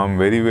 So I'm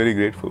very, very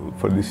grateful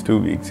for these 2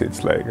 weeks.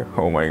 It's like,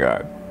 oh my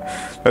God.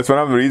 That's one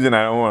of the reasons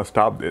I don't want to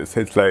stop this.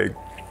 It's like,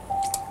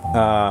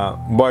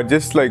 but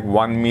just like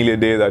one meal a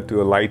day, that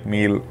to a light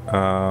meal,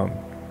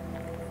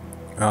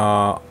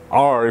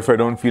 or if I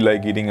don't feel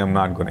like eating, I'm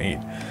not gonna eat.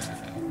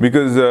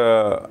 Because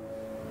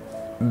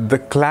the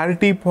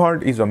clarity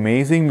part is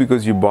amazing,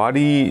 because your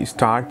body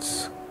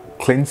starts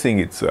cleansing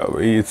itself,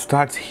 it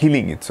starts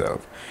healing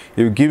itself.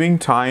 You're giving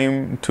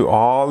time to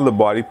all the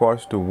body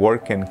parts to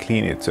work and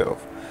clean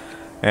itself,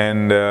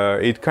 and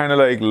it kind of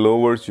like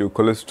lowers your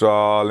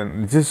cholesterol,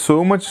 and just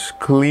so much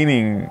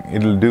cleaning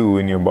it'll do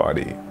in your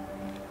body.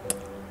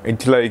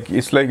 It's like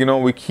you know,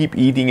 we keep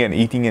eating and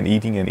eating and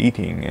eating and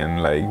eating,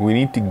 and like we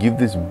need to give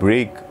this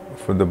break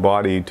for the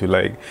body to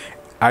like.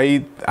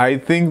 I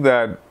think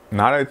that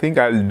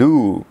I'll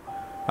do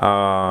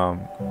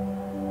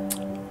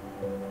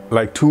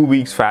like 2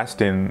 weeks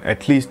fasting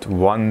at least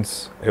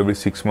once every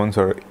 6 months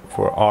or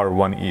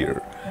 1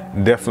 year.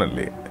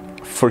 Definitely,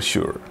 for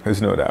sure,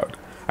 there's no doubt.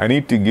 I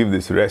need to give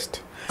this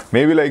rest.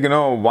 Maybe like, you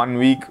know, 1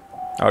 week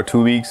or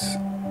 2 weeks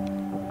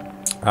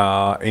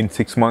in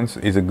 6 months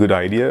is a good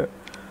idea.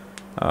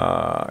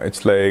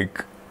 It's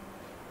like,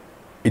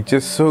 it's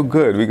just so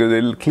good because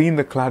it'll clean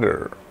the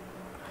clutter.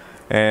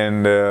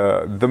 And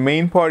the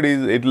main part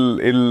is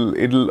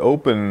it'll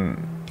open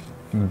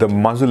the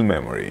muscle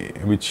memory,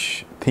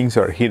 which things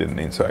are hidden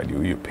inside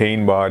you, your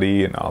pain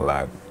body and all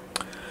that.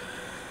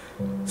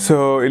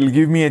 So it'll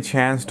give me a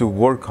chance to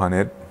work on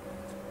it,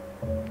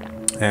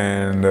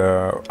 and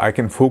I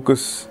can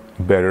focus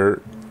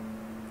better,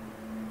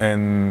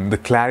 and the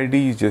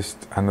clarity is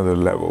just another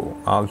level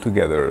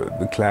altogether.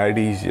 The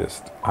clarity is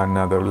just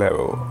another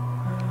level.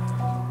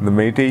 The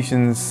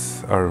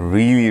meditations are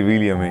really,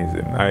 really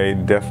amazing. I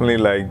definitely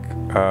like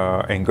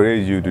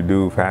encourage you to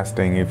do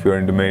fasting. If you're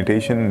into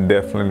meditation,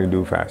 definitely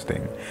do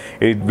fasting.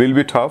 It will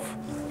be tough.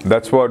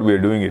 That's what we're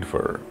doing it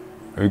for,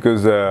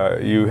 because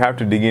you have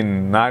to dig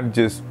in, not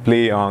just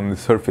play on the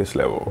surface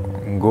level,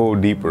 go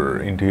deeper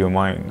into your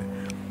mind.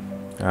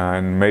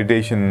 And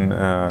meditation,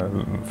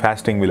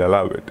 fasting will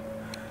allow it.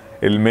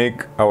 It'll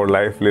make our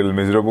life a little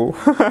miserable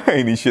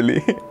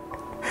initially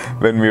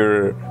when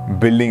we're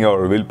building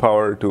our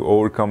willpower to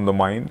overcome the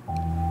mind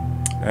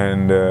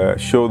and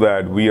show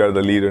that we are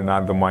the leader,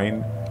 not the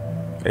mind.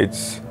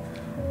 It's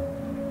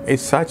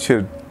such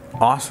an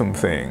awesome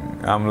thing.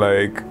 I'm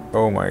like,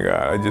 oh my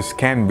God, I just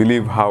can't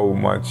believe how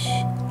much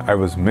I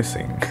was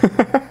missing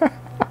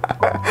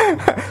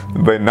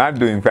by not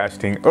doing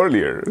fasting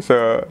earlier.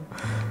 So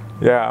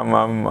yeah,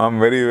 I'm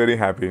very, very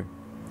happy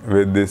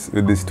with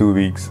these 2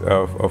 weeks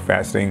of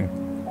fasting,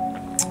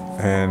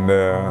 and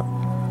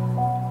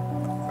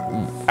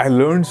I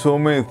learned so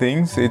many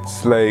things.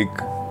 It's like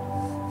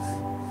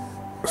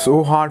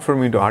so hard for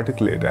me to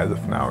articulate as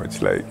of now.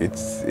 It's like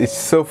it's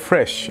so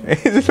fresh.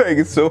 It's like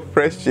it's so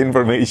fresh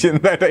information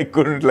that I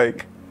couldn't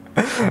like.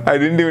 I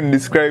didn't even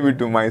describe it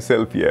to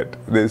myself yet.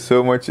 There's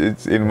so much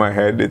it's in my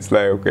head. It's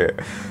like, okay,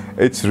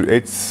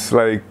 it's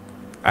like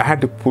I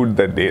had to put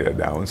that data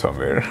down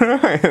somewhere,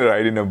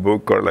 write in a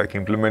book or like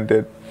implement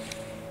it,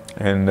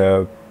 and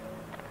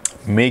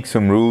make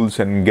some rules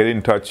and get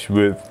in touch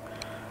with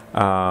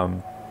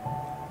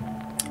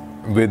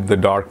with the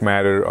dark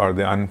matter or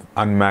the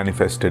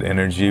unmanifested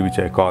energy, which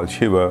I call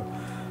Shiva,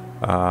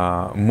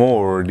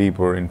 more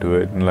deeper into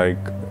it, and like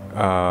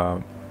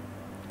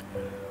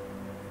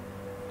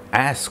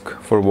ask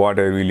for what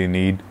I really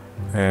need,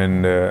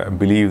 and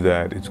believe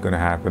that it's going to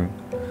happen.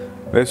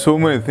 There's so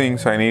many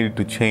things I needed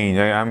to change.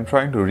 I'm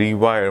trying to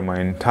rewire my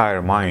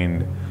entire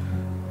mind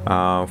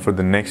for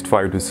the next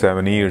 5 to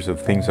 7 years of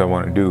things I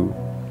want to do,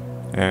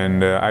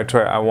 and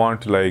I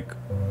want to like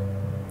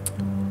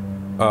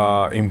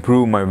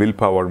improve my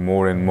willpower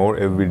more and more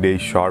every day,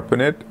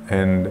 sharpen it,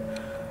 and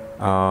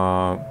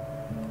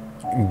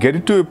get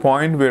it to a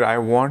point where I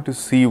want to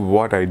see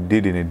what I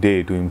did in a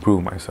day to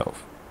improve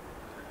myself.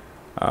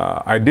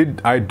 I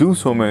do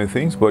so many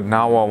things, but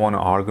now I want to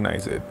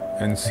organize it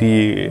and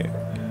see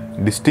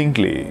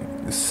distinctly,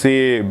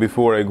 say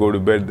before I go to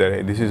bed that,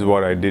 hey, this is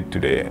what I did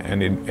today,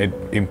 and it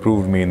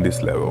improved me in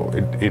this level,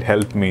 it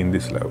helped me in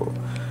this level.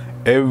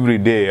 Every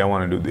day I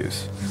want to do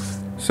this,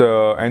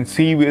 so, and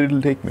see where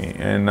it'll take me,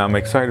 and I'm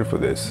excited for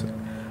this,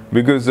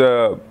 because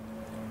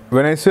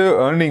when I say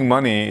earning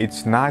money,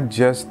 it's not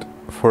just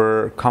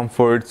for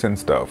comforts and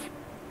stuff.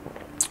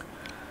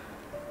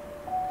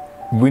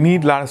 We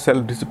need a lot of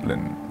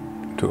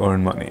self-discipline to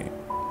earn money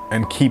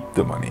and keep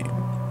the money,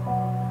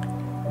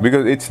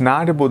 because it's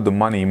not about the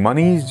money.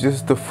 Money is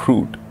just the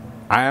fruit.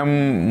 I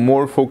am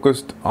more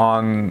focused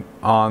on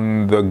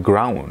the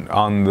ground,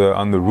 on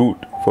the root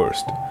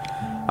first.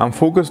 I'm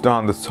focused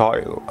on the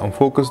soil. I'm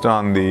focused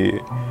on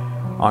the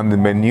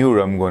manure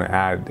I'm going to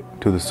add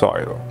to the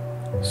soil,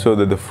 so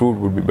that the fruit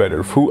would be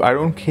better. Fruit, I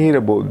don't care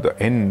about the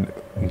end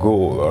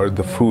goal or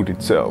the fruit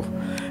itself.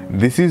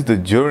 This is the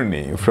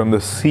journey from the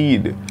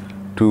seed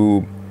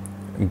to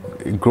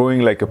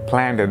growing like a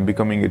plant and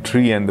becoming a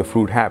tree, and the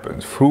fruit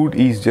happens. Fruit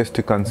is just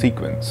a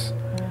consequence.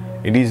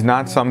 It is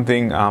not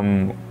something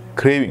I'm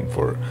craving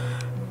for.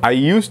 I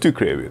used to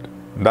crave it.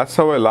 That's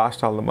how I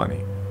lost all the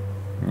money.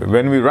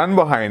 When we run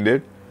behind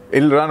it,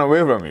 it'll run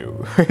away from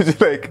you. It's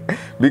like,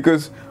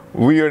 because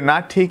we are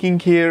not taking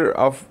care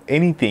of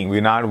anything.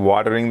 We're not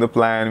watering the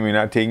plant, we're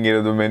not taking care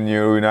of the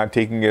manure, we're not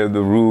taking care of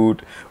the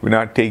root, we're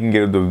not taking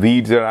care of the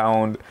weeds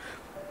around.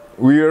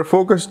 We are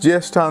focused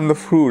just on the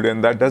fruit,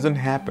 and that doesn't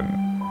happen.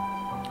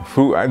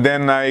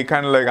 Then I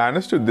kind of like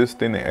understood this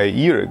thing a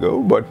year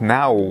ago, but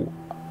now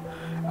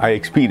I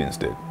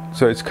experienced it.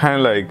 So it's kind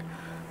of like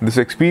this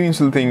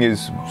experiential thing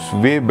is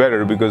way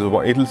better, because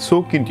it'll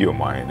soak into your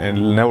mind and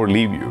it'll never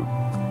leave you.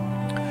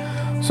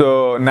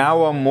 So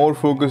now I'm more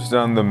focused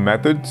on the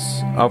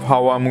methods of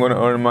how I'm going to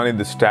earn money,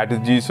 the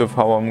strategies of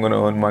how I'm going to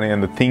earn money,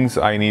 and the things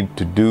I need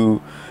to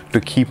do to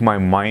keep my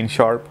mind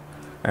sharp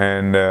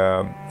and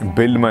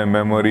build my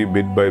memory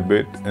bit by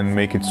bit and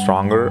make it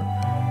stronger,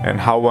 and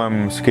how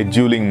I'm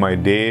scheduling my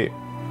day,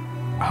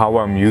 how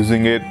I'm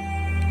using it,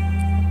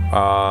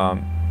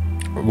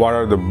 what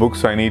are the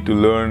books I need to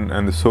learn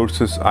and the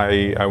sources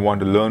I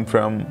want to learn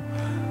from.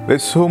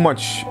 There's so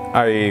much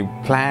I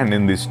plan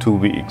in these 2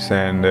 weeks,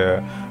 and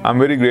I'm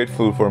very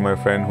grateful for my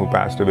friend who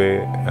passed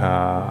away.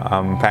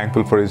 I'm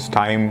thankful for his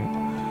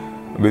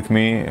time with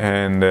me,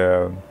 and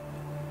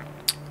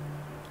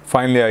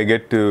finally I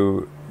get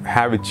to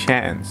have a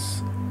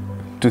chance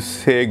to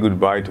say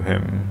goodbye to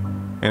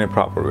him in a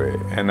proper way,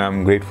 and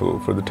I'm grateful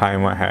for the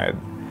time I had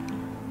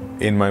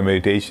in my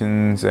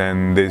meditations,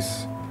 and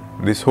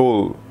this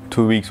whole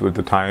 2 weeks worth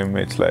of time.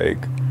 It's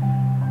like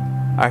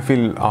I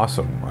feel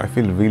awesome. I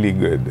feel really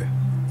good.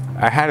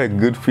 I had a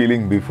good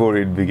feeling before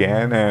it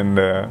began, and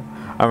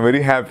I'm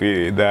very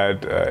happy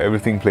that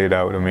everything played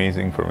out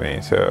amazing for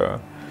me. So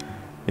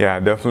yeah,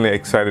 definitely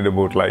excited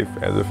about life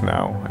as of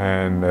now,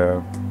 and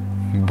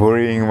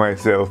burying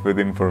myself with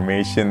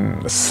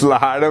information, a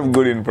lot of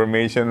good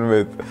information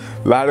with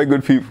a lot of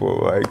good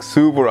people, like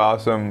super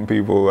awesome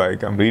people.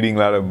 Like I'm reading a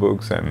lot of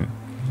books, and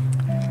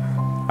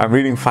I'm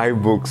reading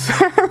 5 books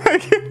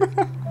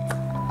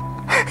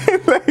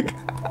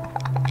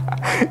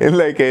in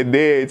like a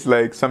day. It's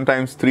like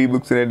sometimes 3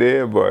 books in a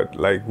day, but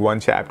like one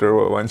chapter,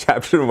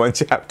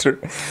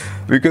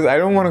 because I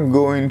don't want to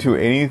go into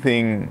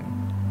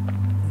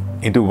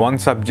one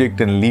subject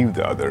and leave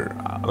the other.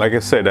 Like I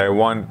said, I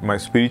want my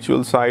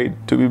spiritual side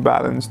to be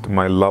balanced,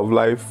 my love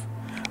life.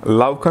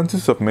 Love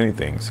consists of many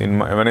things.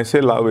 When I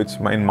say love, it's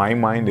in my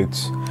mind,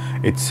 it's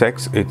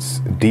sex, it's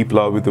deep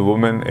love with a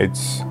woman,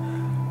 it's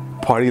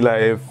party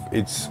life,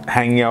 it's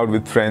hanging out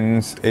with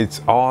friends, it's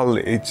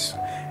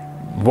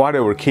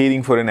whatever,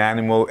 caring for an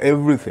animal,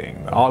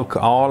 everything,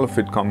 all of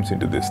it comes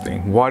into this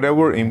thing.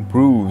 Whatever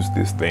improves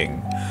this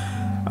thing.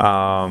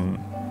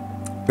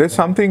 There's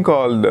something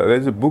called,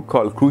 there's a book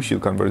called Crucial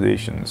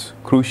Conversations.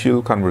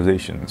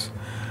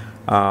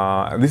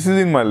 This is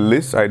in my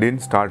list. I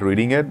didn't start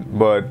reading it,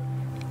 but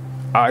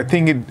I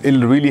think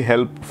it'll really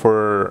help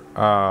for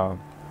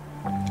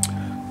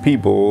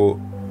people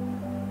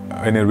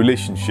in a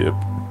relationship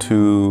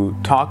to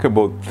talk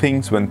about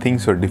things when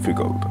things are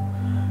difficult,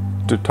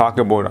 to talk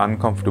about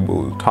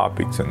uncomfortable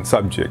topics and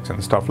subjects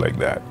and stuff like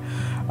that,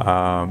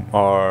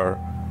 or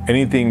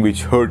anything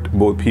which hurt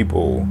both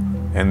people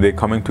and they're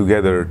coming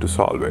together to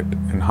solve it,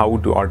 and how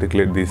to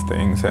articulate these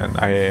things. And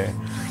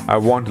I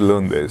want to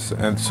learn this.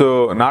 And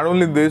so not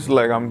only this,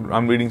 like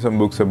I'm reading some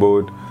books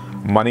about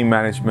money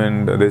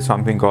management. There's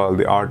something called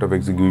the art of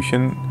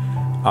execution.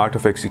 Art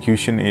of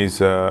execution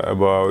is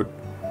about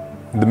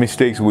the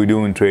mistakes we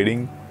do in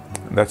trading.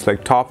 That's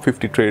like top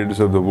 50 traders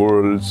of the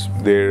world's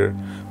their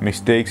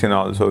mistakes, and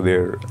also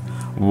their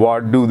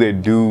what do they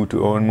do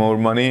to earn more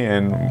money,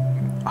 and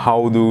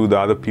how do the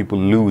other people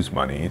lose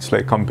money. It's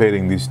like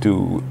comparing these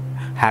two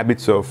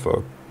habits of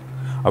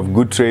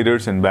good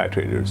traders and bad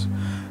traders.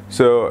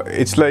 So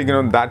it's like, you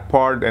know, that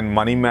part, and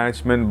money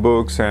management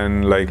books,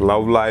 and like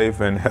love life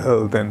and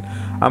health. And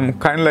I'm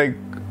kind of like,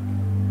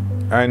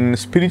 on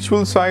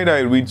spiritual side, I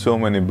read so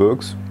many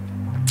books,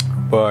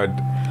 but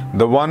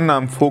the one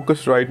I'm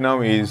focused right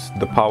now is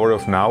The Power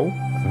of Now.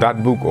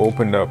 That book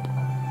opened up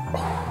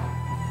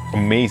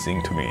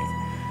amazing to me.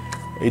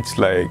 It's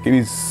like, it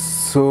is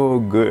so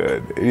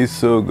good. It is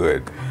so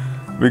good,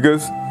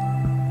 because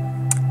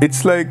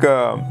it's like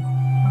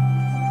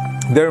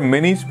there are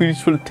many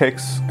spiritual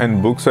texts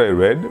and books I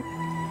read,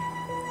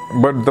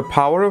 but The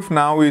Power of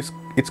Now is,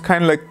 it's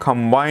kind of like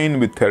combined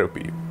with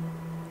therapy.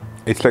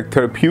 It's like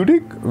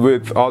therapeutic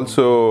with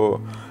also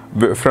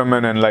from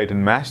an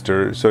enlightened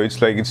master. So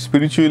it's like it's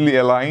spiritually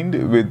aligned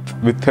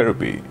with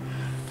therapy.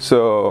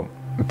 So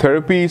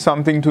therapy,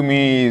 something to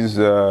me, is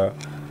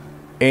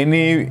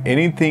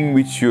anything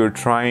which you're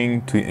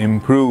trying to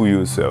improve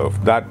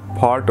yourself, that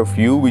part of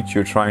you which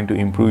you're trying to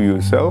improve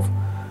yourself,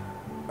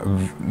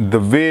 the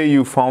way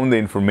you found the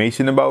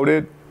information about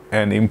it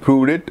and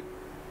improved it,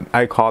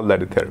 I call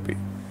that a therapy.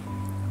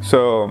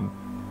 So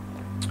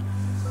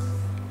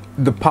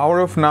The Power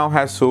of Now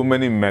has so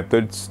many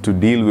methods to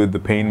deal with the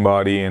pain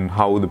body and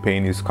how the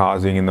pain is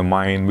causing in the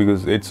mind,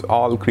 because it's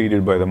all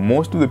created by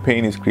most of the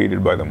pain is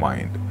created by the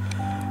mind.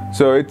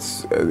 So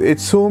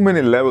it's so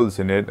many levels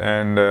in it.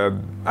 And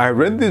I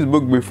read this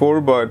book before,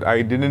 but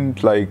I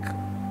didn't like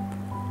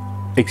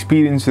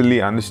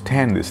experientially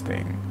understand this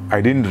thing.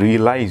 I didn't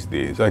realize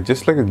this. I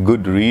just like a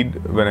good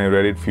read when I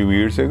read it a few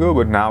years ago,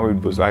 but now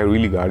I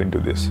really got into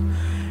this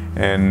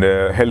and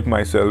helped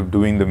myself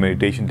doing the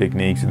meditation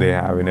techniques they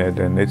have in it,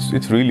 and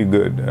it's really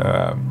good.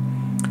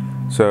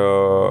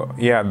 So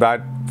yeah,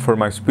 that for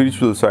my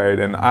spiritual side,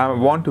 and I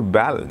want to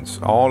balance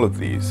all of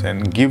these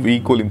and give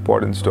equal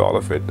importance to all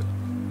of it,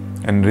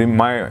 and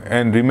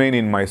remain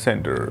in my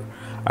center.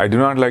 I do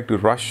not like to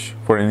rush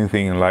for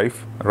anything in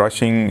life.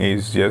 Rushing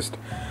is just,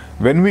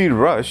 when we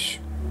rush,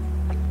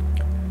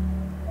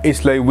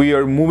 it's like we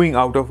are moving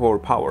out of our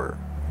power.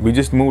 We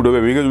just moved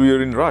away because we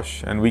are in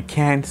rush and we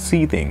can't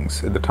see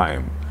things at the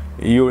time.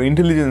 Your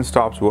intelligence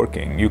stops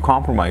working. You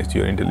compromised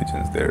your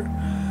intelligence there.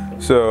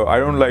 So I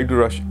don't like to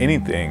rush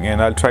anything,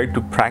 and I'll try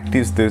to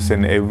practice this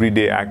in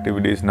everyday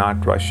activities,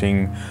 not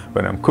rushing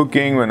when I'm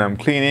cooking, when I'm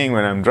cleaning,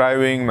 when I'm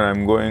driving, when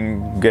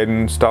I'm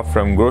getting stuff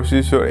from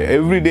grocery store.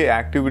 Everyday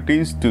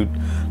activities to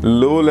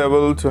low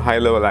level to high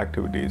level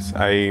activities.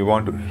 I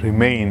want to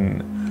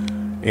remain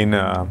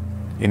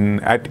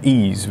at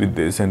ease with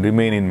this and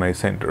remain in my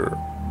center,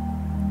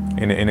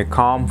 in a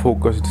calm,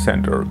 focused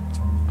center.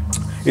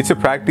 It's a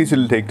practice.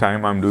 It'll take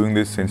time. I'm doing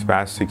this since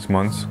past 6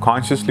 months,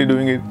 consciously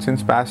doing it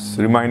since past,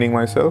 reminding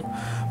myself.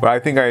 But I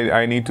think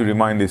I need to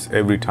remind this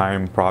every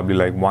time, probably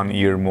like 1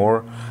 year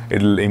more.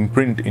 It'll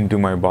imprint into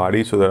my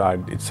body so that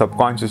it's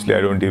subconsciously, I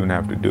don't even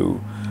have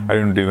to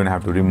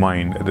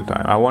remind at the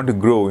time. I want to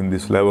grow in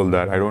this level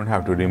that I don't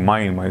have to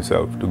remind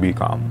myself to be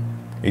calm.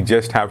 It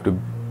just have to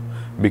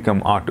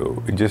become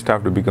auto. It just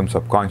have to become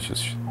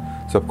subconscious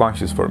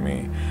for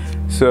me.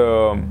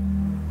 So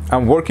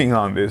I'm working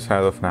on this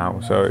as of now.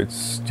 So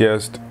it's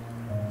just,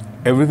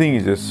 everything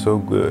is just so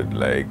good.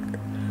 Like,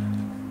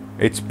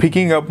 it's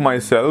picking up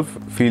myself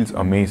feels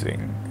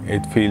amazing.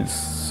 It feels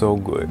so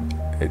good.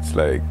 It's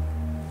like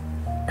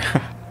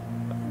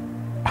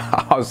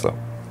awesome.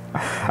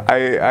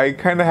 I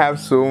kind of have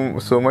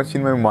so much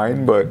in my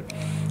mind, but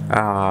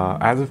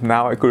as of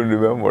now I couldn't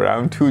remember.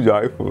 I'm too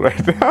joyful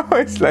right now.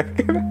 It's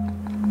like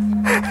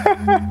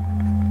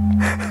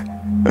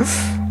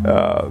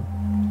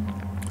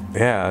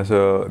yeah,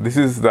 so this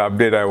is the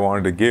update I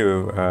wanted to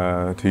give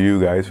to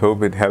you guys.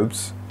 Hope it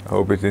helps.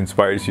 Hope it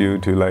inspires you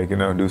to, like,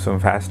 do some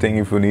fasting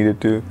if you needed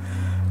to,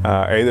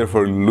 either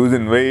for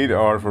losing weight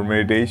or for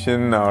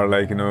meditation, or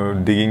like,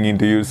 digging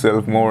into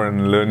yourself more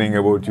and learning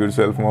about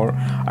yourself more.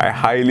 I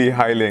highly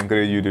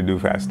encourage you to do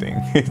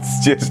fasting. It's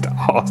just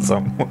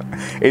awesome.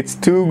 It's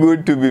too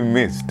good to be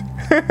missed.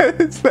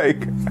 It's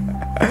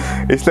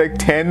like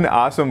 10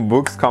 awesome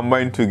books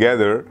combined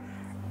together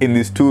in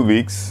these 2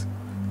 weeks.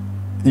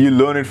 You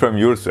learn it from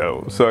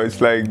yourself. So it's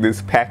like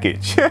this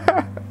package.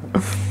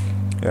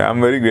 Yeah,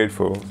 I'm very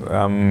grateful.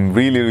 I'm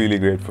really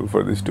grateful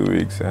for these 2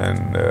 weeks,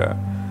 and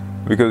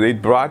because it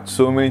brought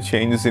so many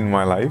changes in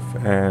my life,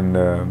 and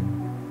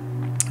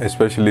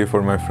especially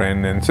for my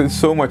friend. And so it's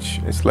so much.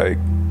 It's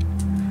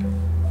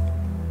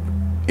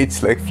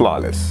like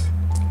flawless.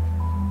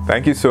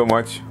 Thank you so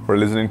much for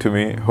listening to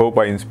me. Hope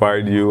I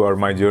inspired you, or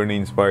my journey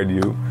inspired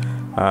you.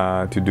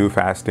 to do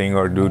fasting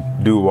or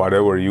do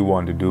whatever you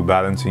want to do,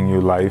 balancing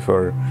your life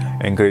or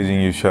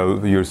encouraging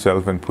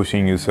yourself and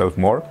pushing yourself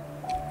more.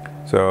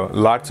 So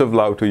lots of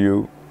love to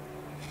you.